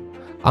জিতব।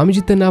 আমি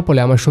জিততে না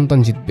পারলে আমার সন্তান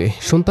জিতবে,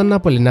 সন্তান না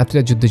পারলে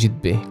নাতিরা যুদ্ধ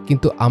জিতবে,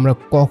 কিন্তু আমরা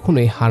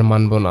কখনোই হার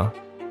মানব না।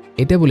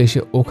 এটা বলে সে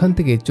ওখান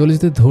থেকে চলে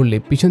যেতে ধরলে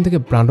পিছন থেকে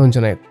ব্রান্ডন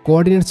জানায়,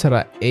 কোঅর্ডিনেট ছাড়া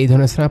এই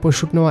ধরনের স্নাইপার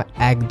শুট নেওয়া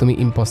একদমই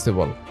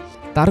ইম্পসিবল।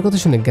 তার কথা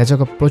শুনে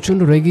গ্যাজাকব প্রচণ্ড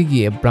রেগে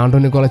গিয়ে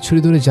ব্রান্ডনের গলা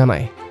ছুরি ধরে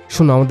জানায়,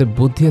 শোনো, আমাদের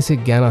বুদ্ধি আছে,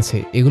 জ্ঞান আছে,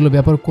 এগুলো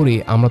ব্যবহার করে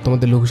আমরা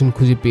তোমাদের লোকেশন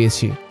খুঁজে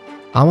পেয়েছি,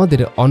 আমাদের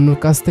অন্যর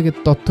কাছ থেকে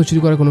তথ্য চুরি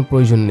করার কোনো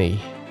প্রয়োজন নেই।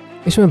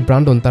 এ সময়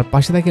ব্রান্ডন তার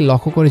পাশে তাকে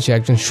লক্ষ্য করে যে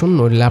একজন সৈন্য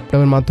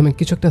ল্যাপটপের মাধ্যমে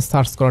কিছু একটা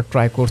সার্চ করার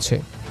ট্রাই করছে।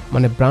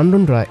 মানে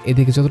ব্রান্ডনরা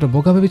এদিকে যতটা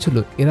বোকা ভেবেছিল,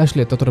 এরা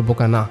আসলে ততটা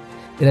বোকা না,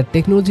 এরা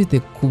টেকনোলজিতে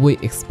খুবই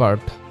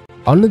এক্সপার্ট।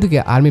 অন্যদিকে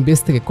আর্মি বেস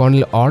থেকে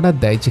কর্নেল অর্ডার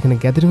দেয়, যেখানে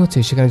গ্যাদারিং হচ্ছে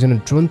সেখানে যেন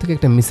ড্রোন থেকে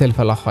একটা মিসাইল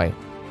ফেলা হয়।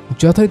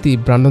 যথারীতি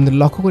ব্রান্ডনদের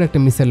লক্ষ্য করে একটা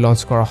মিসাইল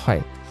লঞ্চ করা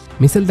হয়।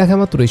 মিসাইল দেখা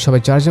মাত্রই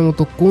সবাই যার যার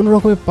মতো কোনো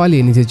রকমে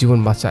পালিয়ে নিজের জীবন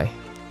বাঁচায়।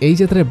 এই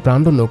যাত্রায়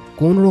ব্রান্ডনও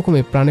কোনো রকমে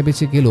প্রাণে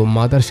বেঁচে গেলেও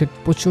মাদারশেড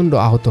প্রচণ্ড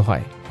আহত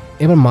হয়।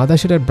 এবার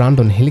মাদারশেড আর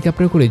ব্রান্ডন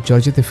হেলিকপ্টার করে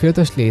জর্জিয়াতে ফেরত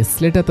আসলে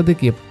স্লেটার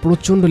তাদেরকে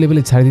প্রচণ্ড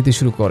লেভেলে ঝাড়ি দিতে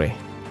শুরু করে,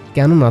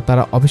 কেননা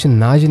তারা অফিসে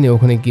না জেনে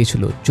ওখানে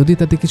গিয়েছিল, যদি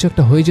তাদের কিছু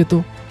একটা হয়ে যেত।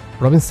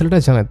 রবিন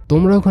স্লেটার জানায়,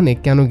 তোমরা ওখানে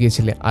কেন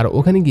গিয়েছিলে আর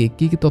ওখানে গিয়ে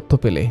কী কী তথ্য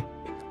পেলে?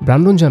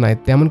 ব্রান্ডন জানায়,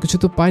 তেমন কিছু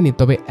তো পাইনি,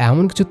 তবে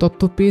এমন কিছু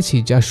তথ্য পেয়েছি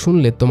যা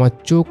শুনলে তোমার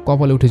চোখ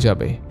কপালে উঠে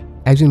যাবে।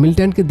 একজন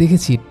মিলিট্যান্টকে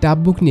দেখেছি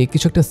টাববুক নিয়ে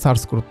কিছু একটা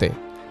সার্চ করতে,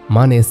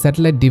 মানে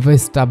স্যাটেলাইট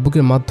ডিভাইস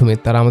টাববুকের মাধ্যমে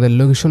তারা আমাদের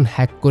লোকেশন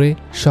হ্যাক করে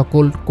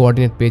সকল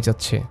কোঅর্ডিনেট পেয়ে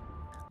যাচ্ছে।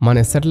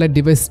 মানে স্যাটেলাইট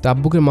ডিভাইস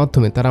টাববুকের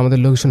মাধ্যমে তারা আমাদের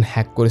লোকেশন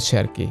হ্যাক করেছে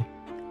আর কি।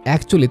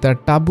 অ্যাকচুয়ালি তারা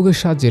টাববুকের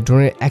সাহায্যে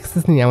ড্রোনের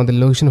অ্যাক্সেস নিয়ে আমাদের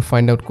লোকেশন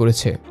ফাইন্ড আউট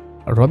করেছে।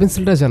 রবিন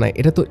স্লেটার জানায়,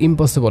 এটা তো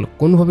ইম্পসিবল,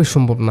 কোনোভাবে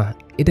সম্ভব না,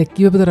 এটা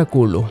কীভাবে তারা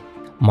করলো?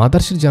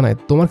 মাদারশেড জানায়,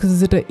 তোমার কাছে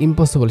যেটা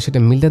ইম্পসিবল সেটা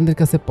মিলিটানদের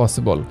কাছে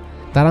পসিবল,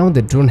 তারা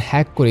আমাদের ড্রোন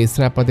হ্যাক করে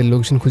স্নাইপারদের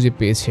লোকেশন খুঁজে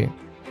পেয়েছে।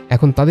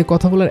 এখন তাদের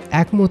কথা বলার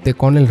এক মুহূর্তে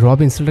কর্নেল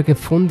রবিন স্লেটারকে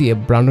ফোন দিয়ে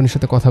ব্রান্ডনের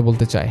সাথে কথা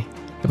বলতে চায়।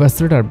 এবার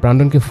স্লেটার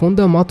ব্রান্ডনকে ফোন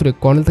দেওয়া মাত্রই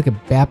কর্নেল তাকে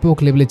ব্যাপক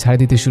লেভেলে ছাড়ি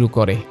দিতে শুরু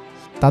করে।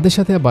 তাদের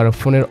সাথে আবার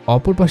ফোনের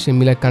অপর পাশে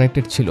মিলার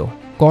কানেক্টেড ছিল।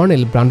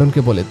 কর্নেল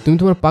ব্রান্ডনকে বলে, তুমি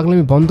তোমার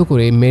পাগলামি বন্ধ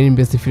করে মেরিন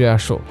বেসে ফিরে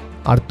আসো,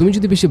 আর তুমি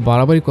যদি বেশি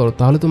বাড়াবাড়ি করো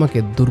তাহলে তোমাকে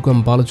দুর্গম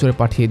বালুচরে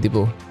পাঠিয়ে দিব।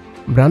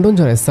 ব্রান্ডন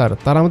জানায়, স্যার,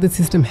 তারা আমাদের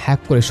সিস্টেম হ্যাক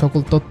করে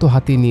সকল তথ্য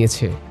হাতিয়ে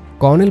নিয়েছে।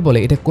 কর্নেল বলে,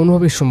 এটা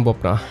কোনোভাবেই সম্ভব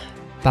না,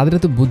 তাদের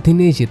এত বুদ্ধি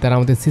নেই যে তারা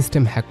আমাদের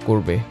সিস্টেম হ্যাক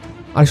করবে।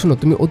 আর শোনো,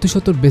 তুমি অতি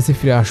সত্বর বেসে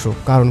ফিরে আসো,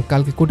 কারণ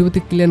কালকে কোটিপতি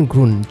Kylian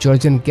groan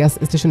Georgian gas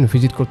station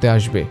visit করতে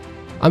আসবে।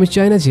 আমি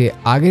চাই না যে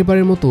আগের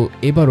বারের মতো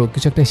এবারও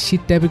কিছু একটা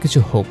শীত টাইপের কিছু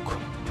হোক।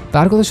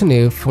 তার কথা শুনে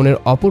ফোনের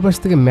অপর পাশ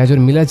থেকে মেজর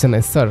মিলার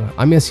জানায়, স্যার,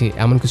 আমি আছি,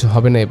 এমন কিছু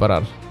হবে না এবার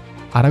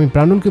আর আমি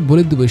ব্রান্ডনকে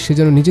বলে দেবো সে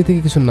যেন নিজে থেকে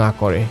কিছু না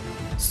করে।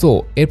 সো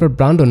এরপর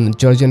ব্রান্ডন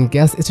জর্জিয়ান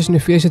গ্যাস স্টেশনে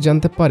ফিরে এসে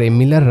জানতে পারে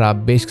মিলাররা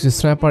বেশ কিছু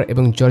স্নাইপার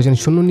এবং জর্জিয়ান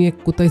সৈন্য নিয়ে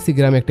কোতাইসি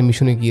গ্রামে একটা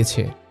মিশনে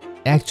গিয়েছে।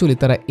 অ্যাকচুয়ালি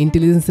তারা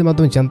ইন্টেলিজেন্সের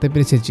মাধ্যমে জানতে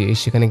পেরেছে যে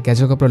সেখানে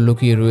গ্যাজাকবরা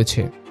লুকিয়ে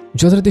রয়েছে।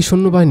 যথারীতি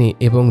সৈন্যবাহিনী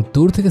এবং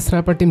দূর থেকে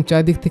স্নাইপার টিম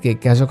চারদিক থেকে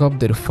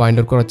গ্যাজাকবদের ফাইন্ড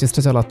আউট করার চেষ্টা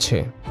চালাচ্ছে।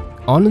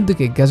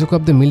 অন্যদিকে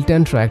গ্যাজাকবদের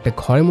মিলিট্যান্টরা একটা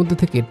ঘরের মধ্যে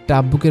থেকে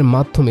টাববুকের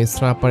মাধ্যমে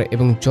স্নাইপার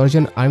এবং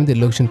জর্জিয়ান আর্মিদের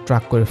লোকেশন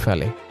ট্র্যাক করে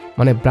ফেলে।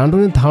 মানে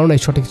ব্রান্ডনের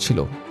ধারণাই সঠিক ছিল,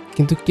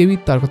 কিন্তু কেউই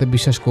তার কথা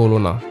বিশ্বাস করলো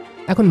না।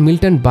 এখন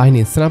মিলিট্যান্ট বাহিনী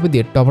স্নাইপার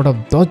দিয়ে টপ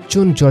 10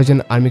 জন জর্জিয়ান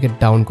আর্মিকে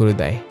ডাউন করে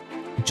দেয়।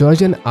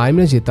 জর্জিয়ান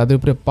আর্মিরা যে তাদের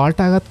উপরে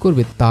পাল্টা আঘাত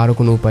করবে তারও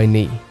কোনো উপায়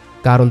নেই,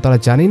 কারণ তারা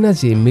জানে না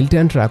যে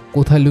মিলিট্যান্টরা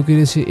কোথায় লুকিয়ে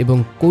রয়েছে এবং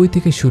কই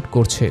থেকে শ্যুট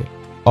করছে।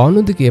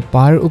 অন্যদিকে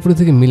পাহাড়ের উপরে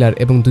থেকে মিলার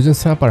এবং দুজন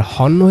স্নাইপার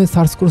হন্য হয়ে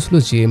সার্চ করছিল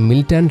যে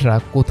মিলিট্যান্টরা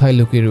কোথায়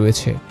লুকিয়ে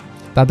রয়েছে।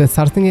 তাদের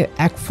সার্চিংয়ে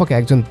এক ফাঁকে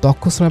একজন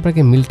দক্ষ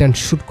স্নাইপারকে মিলিট্যান্ট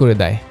শ্যুট করে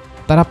দেয়।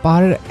 তারা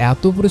পাহাড়ের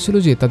এত উপরে ছিল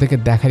যে তাদেরকে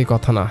দেখারই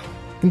কথা না,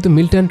 কিন্তু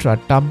মিলিট্যান্টরা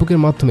টাববুকের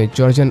মাধ্যমে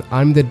জর্জিয়ান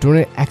আর্মিদের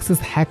ড্রোনের অ্যাক্সেস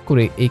হ্যাক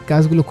করে এই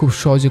কাজগুলো খুব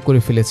সহজে করে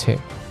ফেলেছে।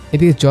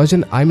 এদিকে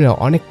জর্জিয়ান আর্মিরা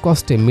অনেক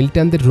কষ্টে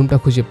মিলিট্যান্টদের রুমটা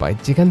খুঁজে পায়,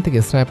 যেখান থেকে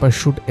স্নাইপার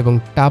শ্যুট এবং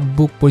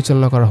টাববুক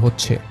পরিচালনা করা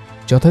হচ্ছে।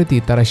 যথারীতি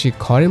তারা সেই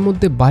ঘরের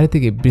মধ্যে বাইরে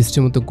থেকে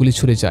বৃষ্টির মতো গুলি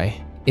ছুড়ে যায়।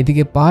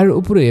 এদিকে পাহাড়ের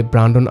উপরে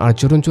ব্রান্ডন আর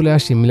জোরন চলে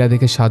আসে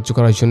মিলাদেরকে সাহায্য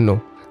করার জন্য।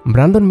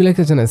 ব্রান্ডন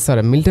মিলাকে জানায়, স্যার,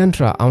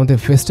 মিলিট্যান্টরা আমাদের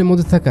ভেস্টের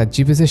মধ্যে থাকা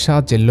জিপিএসের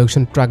সাহায্যে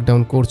লোকেশন ট্র্যাক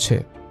ডাউন করছে,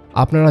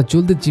 আপনারা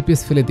জলদি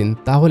জিপিএস ফেলে দিন,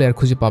 তাহলে আর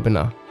খুঁজে পাবে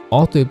না।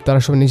 অতএব তারা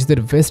সবাই নিজেদের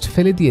ভেস্ট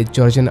ফেলে দিয়ে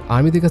জর্জিয়ান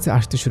আর্মিদের কাছে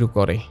আসতে শুরু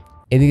করে।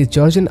 এদিকে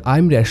জর্জিয়ান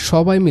আর্মিরা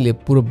সবাই মিলে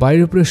পুরো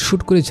বাড়ির উপরে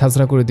শ্যুট করে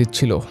ঝাঁঝরা করে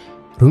দিচ্ছিল।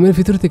 রুমের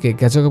ভিতর থেকে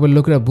গ্যাজাকবের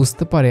লোকেরা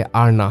বুঝতে পারে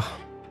আর না,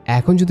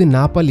 এখন যদি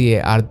না পালিয়ে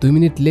আর 2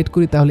 মিনিট লেট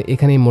করি তাহলে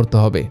এখানেই মরতে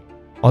হবে।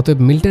 অতএব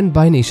মিলিট্যান্ট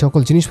বাহিনী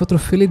সকল জিনিসপত্র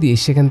ফেলে দিয়ে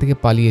সেখান থেকে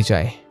পালিয়ে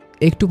যায়।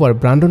 একটু পর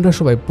ব্রান্ডনরা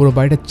সবাই পুরো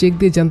বাড়িটা চেক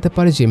দিয়ে জানতে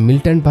পারে যে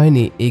মিলিট্যান্ট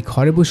বাহিনী এই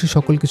ঘরে বসে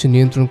সকল কিছু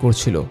নিয়ন্ত্রণ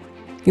করছিল।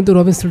 কিন্তু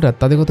রবিন স্লেটার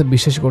তাদের কথা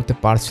বিশ্বাস করতে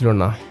পারছিল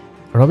না।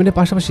 রবিনের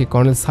পাশাপাশি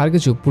কর্নেল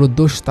সার্গেজু পুরো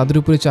দোষ তাদের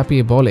উপরে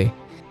চাপিয়ে বলে,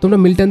 তোমরা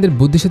মিলিট্যান্টদের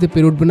বুদ্ধির সাথে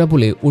পেরে উঠবে না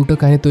বলে উল্টো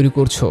কাহিনী তৈরি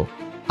করছো।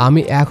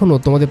 আমি এখনও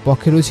তোমাদের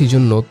পক্ষে রয়েছি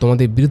জন্য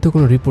তোমাদের বিরুদ্ধে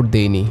কোনো রিপোর্ট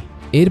দেইনি।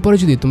 এরপরে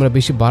যদি তোমরা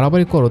বেশি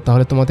বাড়াবাড়ি করো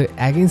তাহলে তোমাদের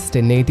অ্যাগেনস্টে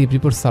নেগেটিভ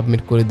রিপোর্ট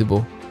সাবমিট করে দেব।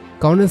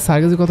 কর্নেল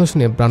সার্গেজের কথা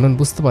শুনে ব্রান্ডন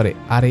বুঝতে পারে,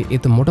 আরে এ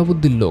তো মোটা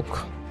বুদ্ধির লোক,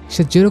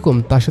 সে যেরকম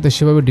তার সাথে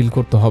সেভাবে ডিল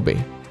করতে হবে।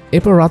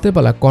 এরপর রাতের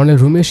বেলা কর্নেল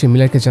রুমে এসে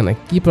মিলারকে জানায়,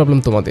 কি প্রবলেম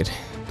তোমাদের,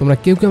 তোমরা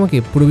কেউ কি আমাকে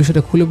পুরো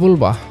বিষয়টা খুলে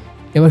বলবা?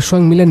 এবার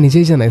স্বয়ং মিলার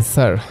নিজেই জানায়,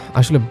 স্যার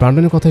আসলে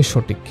ব্রান্ডনের কথাই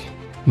সঠিক।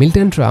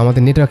 মিলিট্যান্টরা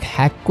আমাদের নেটওয়ার্ক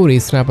হ্যাক করে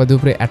স্নাইপারদের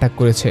উপরে অ্যাটাক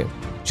করেছে।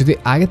 যদি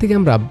আগে থেকে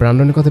আমরা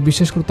ব্রান্ডনের কথা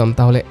বিশ্বাস করতাম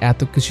তাহলে এত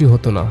কিছুই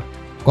হতো না।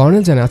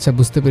 কর্নেল জানে, আচ্ছা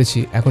বুঝতে পেরেছি,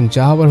 এখন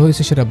যা হবার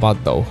হয়েছে সেটা বাদ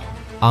দাও,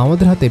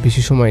 আমাদের হাতে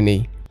বেশি সময়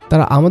নেই।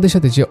 তারা আমাদের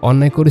সাথে যে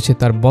অন্যায় করেছে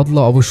তার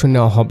বদলা অবশ্যই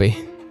নেওয়া হবে।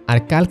 আর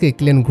কালকে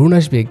ক্লেন গ্রুন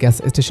আসবে গ্যাস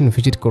স্টেশন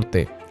ভিজিট করতে,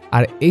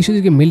 আর এই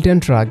সুযোগে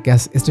মিলিট্যান্টরা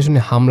গ্যাস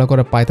স্টেশনে হামলা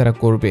করার পায়তারা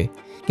করবে।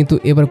 কিন্তু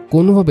এবার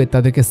কোনোভাবে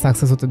তাদেরকে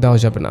সাকসেস হতে দেওয়া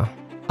যাবে না।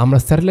 আমরা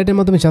স্যাটেলাইটের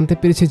মাধ্যমে জানতে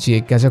পেরেছি যে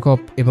গ্যাজাকপ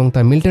এবং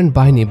তার মিলিট্যান্ট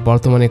বাহিনী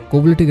বর্তমানে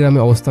কোবলিটি গ্রামে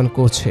অবস্থান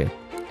করছে।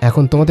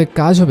 এখন তোমাদের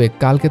কাজ হবে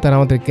কালকে তারা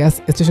আমাদের গ্যাস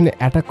স্টেশনে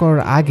অ্যাটাক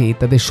করার আগেই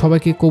তাদের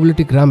সবাইকে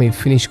কোবলিটি গ্রামে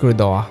ফিনিশ করে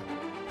দেওয়া।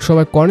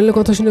 সবাই কর্নেলের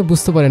কথা শুনে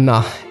বুঝতে পারে, না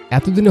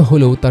এতদিনে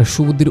হলেও তার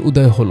সুবুদ্ধির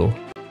উদয় হলো।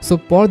 সো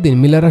পরদিন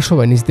মিলাররা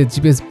সবাই নিজেদের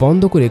জিপিএস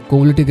বন্ধ করে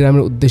কোবলিটি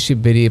গ্রামের উদ্দেশ্যে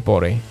বেরিয়ে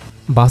পড়ে।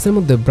 বাসের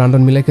মধ্যে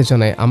ব্রান্ডন মিলারকে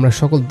জানায়, আমরা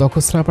সকল দক্ষ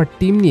স্নাইপার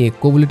টিম নিয়ে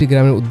কোবলিটি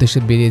গ্রামের উদ্দেশ্যে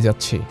বেরিয়ে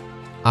যাচ্ছি।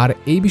 আর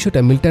এই বিষয়টা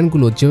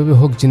মিলিট্যান্টগুলো যেভাবে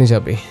হোক জেনে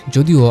যাবে,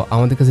 যদিও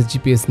আমাদের কাছে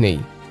জিপিএস নেই।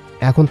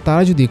 এখন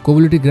তারা যদি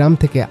কোবলিটি গ্রাম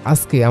থেকে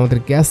আজকে আমাদের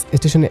গ্যাস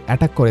স্টেশনে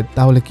অ্যাটাক করে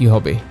তাহলে কি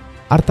হবে?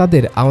 আর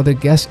তাদের আমাদের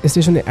গ্যাস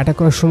স্টেশনে অ্যাটাক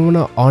করার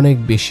সম্ভাবনা অনেক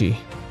বেশি।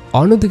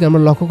 অন্যদিকে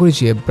আমরা লক্ষ্য করি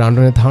যে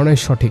ব্রান্ডনের ধারণাই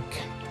সঠিক,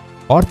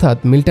 অর্থাৎ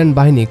মিলিট্যান্ট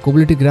বাহিনী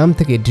কোবলিটি গ্রাম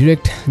থেকে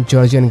ডিরেক্ট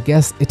জর্জিয়ান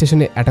গ্যাস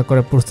স্টেশনে অ্যাটাক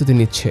করার প্রস্তুতি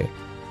নিচ্ছে।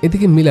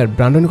 এদিকে মিলার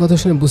ব্রান্ডনের কথা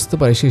শুনে বুঝতে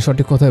পারে সে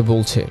সঠিক কথাই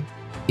বলছে।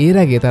 এর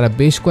আগে তারা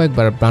বেশ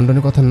কয়েকবার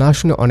ব্রান্ডনের কথা না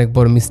শুনে অনেক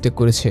বড় মিস্টেক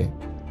করেছে।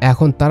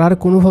 এখন তারা আর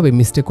কোনোভাবে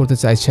মিস্টেক করতে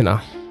চাইছে না।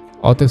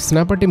 অতএব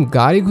স্নাইপার টিম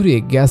গাড়ি ঘুরিয়ে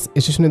গ্যাস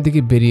স্টেশনের দিকে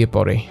বেরিয়ে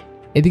পড়ে।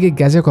 এদিকে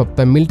গ্যাজাকপ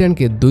তার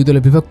মিলিট্যান্টকে দুই দলে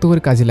বিভক্ত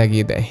করে কাজে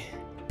লাগিয়ে দেয়।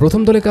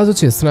 প্রথম দলের কাজ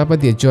হচ্ছে স্নাইপার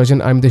দিয়ে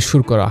জর্জিয়ান আর্মিদের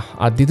শুরু করা,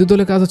 আর দ্বিতীয়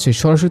দলের কাজ হচ্ছে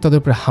সরাসরি তাদের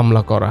উপরে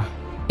হামলা করা।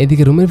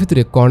 এদিকে রুমের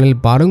ভিতরে কর্নেল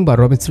বারংবার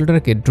রবিন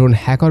স্লেটারকে ড্রোন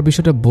হ্যাক হওয়ার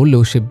বিষয়টা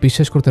বললেও সে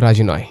বিশ্বাস করতে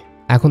রাজি নয়।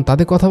 এখন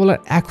তাদের কথা বলার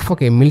এক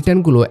ফাঁকে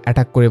মিলিট্যান্টগুলো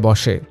অ্যাটাক করে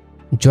বসে।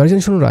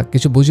 জর্জিয়ান সৈন্যরা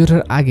কিছু বুঝে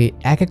ওঠার আগে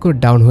এক এক করে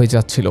ডাউন হয়ে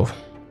যাচ্ছিল।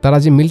 তারা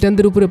যে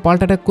মিলিট্যান্টদের উপরে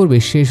পাল্টা অ্যাটাক করবে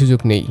সেই সুযোগ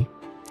নেই,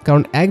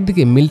 কারণ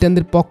একদিকে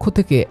মিলিট্যান্টদের পক্ষ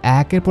থেকে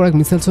একের পর এক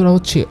মিসাইল ছোড়া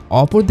হচ্ছে,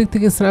 অপর দিক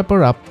থেকে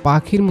স্নাইপাররা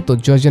পাখির মতো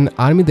জর্জিয়ান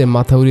আর্মিদের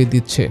মাথা উড়িয়ে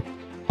দিচ্ছে।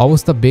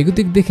 অবস্থা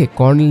বেগতিক দেখে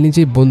কর্নেল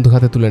নিজেই বন্দুক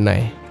হাতে তুলে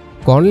নেয়।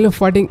 কর্নেলের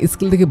ফাইটিং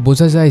স্কিল থেকে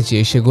বোঝা যায় যে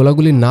সে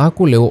গোলাগুলি না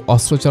করলেও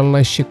অস্ত্র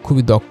চালনায় সে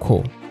খুবই দক্ষ।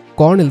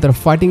 কর্নেল তার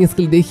ফাইটিং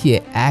স্কিল দেখিয়ে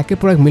একের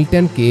পর এক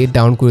মিলিট্যান্টকে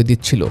ডাউন করে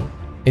দিচ্ছিল।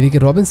 এদিকে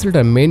রবিন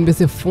স্লেটার মেইন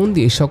বেসে ফোন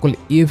দিয়ে সকল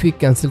ইউএভি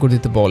ক্যান্সেল করে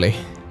দিতে বলে,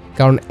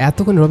 কারণ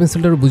এতক্ষণ রবিন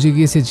স্লেটার বুঝে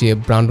গিয়েছে যে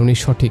ব্রান্ডনই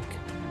সঠিক।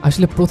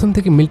 আসলে প্রথম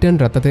থেকে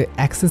মিলিট্যান্টরা তাদের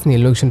অ্যাক্সেস নিয়ে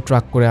লোকেশন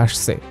ট্র্যাক করে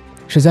আসছে।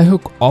 সে যাই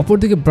হোক,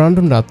 অপরদিকে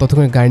ব্রান্ডনরা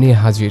ততক্ষণে গাড়ি নিয়ে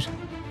হাজির।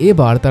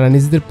 এবার তারা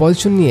নিজেদের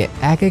পজিশন নিয়ে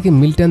একে একে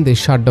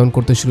মিলিট্যান্টদের শাটডাউন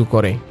করতে শুরু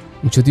করে।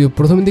 যদিও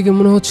প্রথম দিকে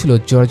মনে হচ্ছিল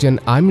জর্জিয়ান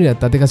আর্মিরা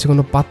তাদের কাছে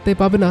কোনো পাত্তাই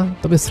পাবে না,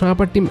 তবে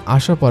স্নাইপার টিম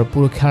আসার পর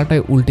পুরো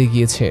খেলাটাই উল্টে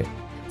গিয়েছে।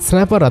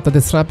 স্নাইপাররা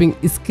তাদের স্নাইপিং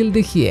স্কিল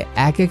দেখিয়ে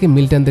একে একে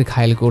মিলিট্যান্টদের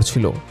ঘায়েল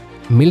করছিল।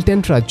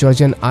 মিলিট্যান্টরা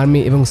জর্জিয়ান আর্মি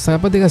এবং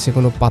স্নাইপারদের কাছে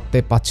কোনো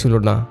পাত্তাই পাচ্ছিল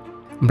না।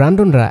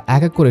 ব্রান্ডনরা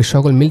এক এক করে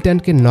সকল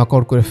মিলিট্যান্টকে নক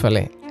আউট করে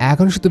ফেলে।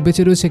 এখন শুধু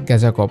বেঁচে রয়েছে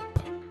গ্যাজাকপ।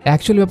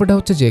 অ্যাকচুয়ালি ব্যাপারটা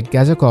হচ্ছে যে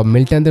গ্যাজাকপ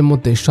মিলিট্যান্টদের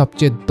মধ্যে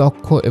সবচেয়ে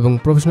দক্ষ এবং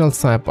প্রফেশনাল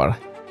স্নাইপার,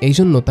 এই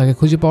জন্য তাকে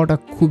খুঁজে পাওয়াটা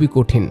খুবই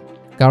কঠিন।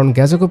 কারণ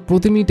গ্যাজাকপ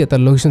প্রতি মিনিটে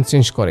তার লোকেশন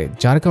চেঞ্জ করে,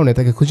 যার কারণে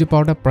তাকে খুঁজে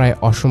পাওয়াটা প্রায়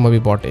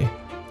অসম্ভবই বটে।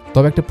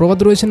 তবে একটা প্রবাদ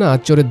রয়েছে না,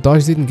 চোরের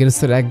 10 দিন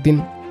গেরস্তের একদিন,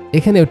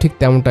 এখানেও ঠিক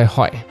তেমনটাই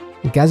হয়।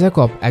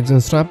 গ্যাজাকপ একজন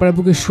স্নাইপারের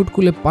বুকে শুট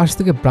করলে পাশ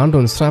থেকে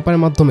ব্রান্ডন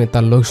স্নাইপারের মাধ্যমে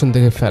তার লোকেশন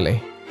দেখে ফেলে।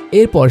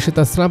 এরপর সে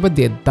তার স্নাইপার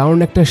দিয়ে দারুণ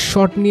একটা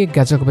শট নিয়ে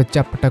গ্যাজাকপের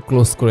চ্যাপ্টারটা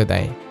ক্লোজ করে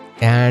দেয়।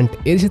 অ্যান্ড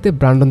এর সাথে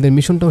ব্রান্ডনদের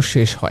মিশনটাও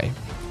শেষ হয়।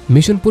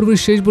 মিশন পুরোপুরি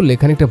শেষ বললে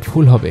খানিকটা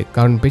ভুল হবে,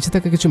 কারণ বেঁচে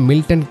থাকা কিছু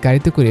মিলিট্যান্ট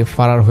গাড়িতে করে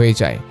ফারার হয়ে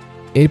যায়।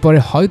 এরপরে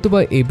হয়তোবা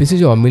এই বেঁচে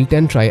যাওয়া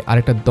মিলিট্যান্টরাই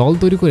আরেকটা দল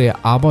তৈরি করে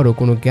আবারও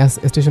কোনো গ্যাস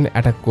স্টেশনে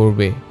অ্যাটাক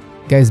করবে।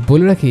 গাইজ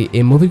বলে রাখি,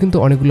 এই মুভির কিন্তু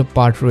অনেকগুলো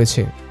পার্ট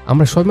রয়েছে।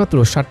 আমরা সবেমাত্র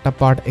 7টা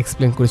পার্ট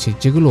এক্সপ্লেন করেছি,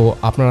 যেগুলো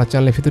আপনারা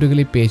চ্যানেলের ভিতরে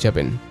গেলেই পেয়ে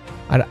যাবেন।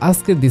 আর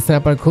আজকের দি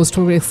স্নাইপার ঘোস্ট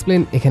মুভি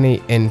এক্সপ্লেন এখানেই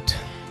এন্ড।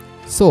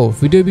 সো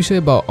ভিডিও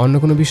বিষয়ে বা অন্য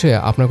কোনো বিষয়ে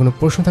আপনার কোনো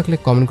প্রশ্ন থাকলে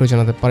কমেন্ট করে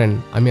জানাতে পারেন,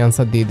 আমি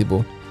আনসার দিয়ে দিব।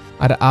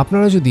 আর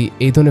আপনারা যদি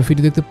এই ধরনের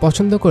ভিডিও দেখতে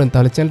পছন্দ করেন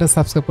তাহলে চ্যানেলটা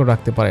সাবস্ক্রাইব করে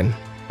রাখতে পারেন।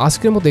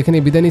 আজকের মতো এখানে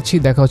বিদায় নিচ্ছি,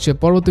 দেখা হচ্ছে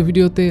পরবর্তী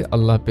ভিডিওতে।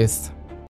 আল্লাহ হাফেজ।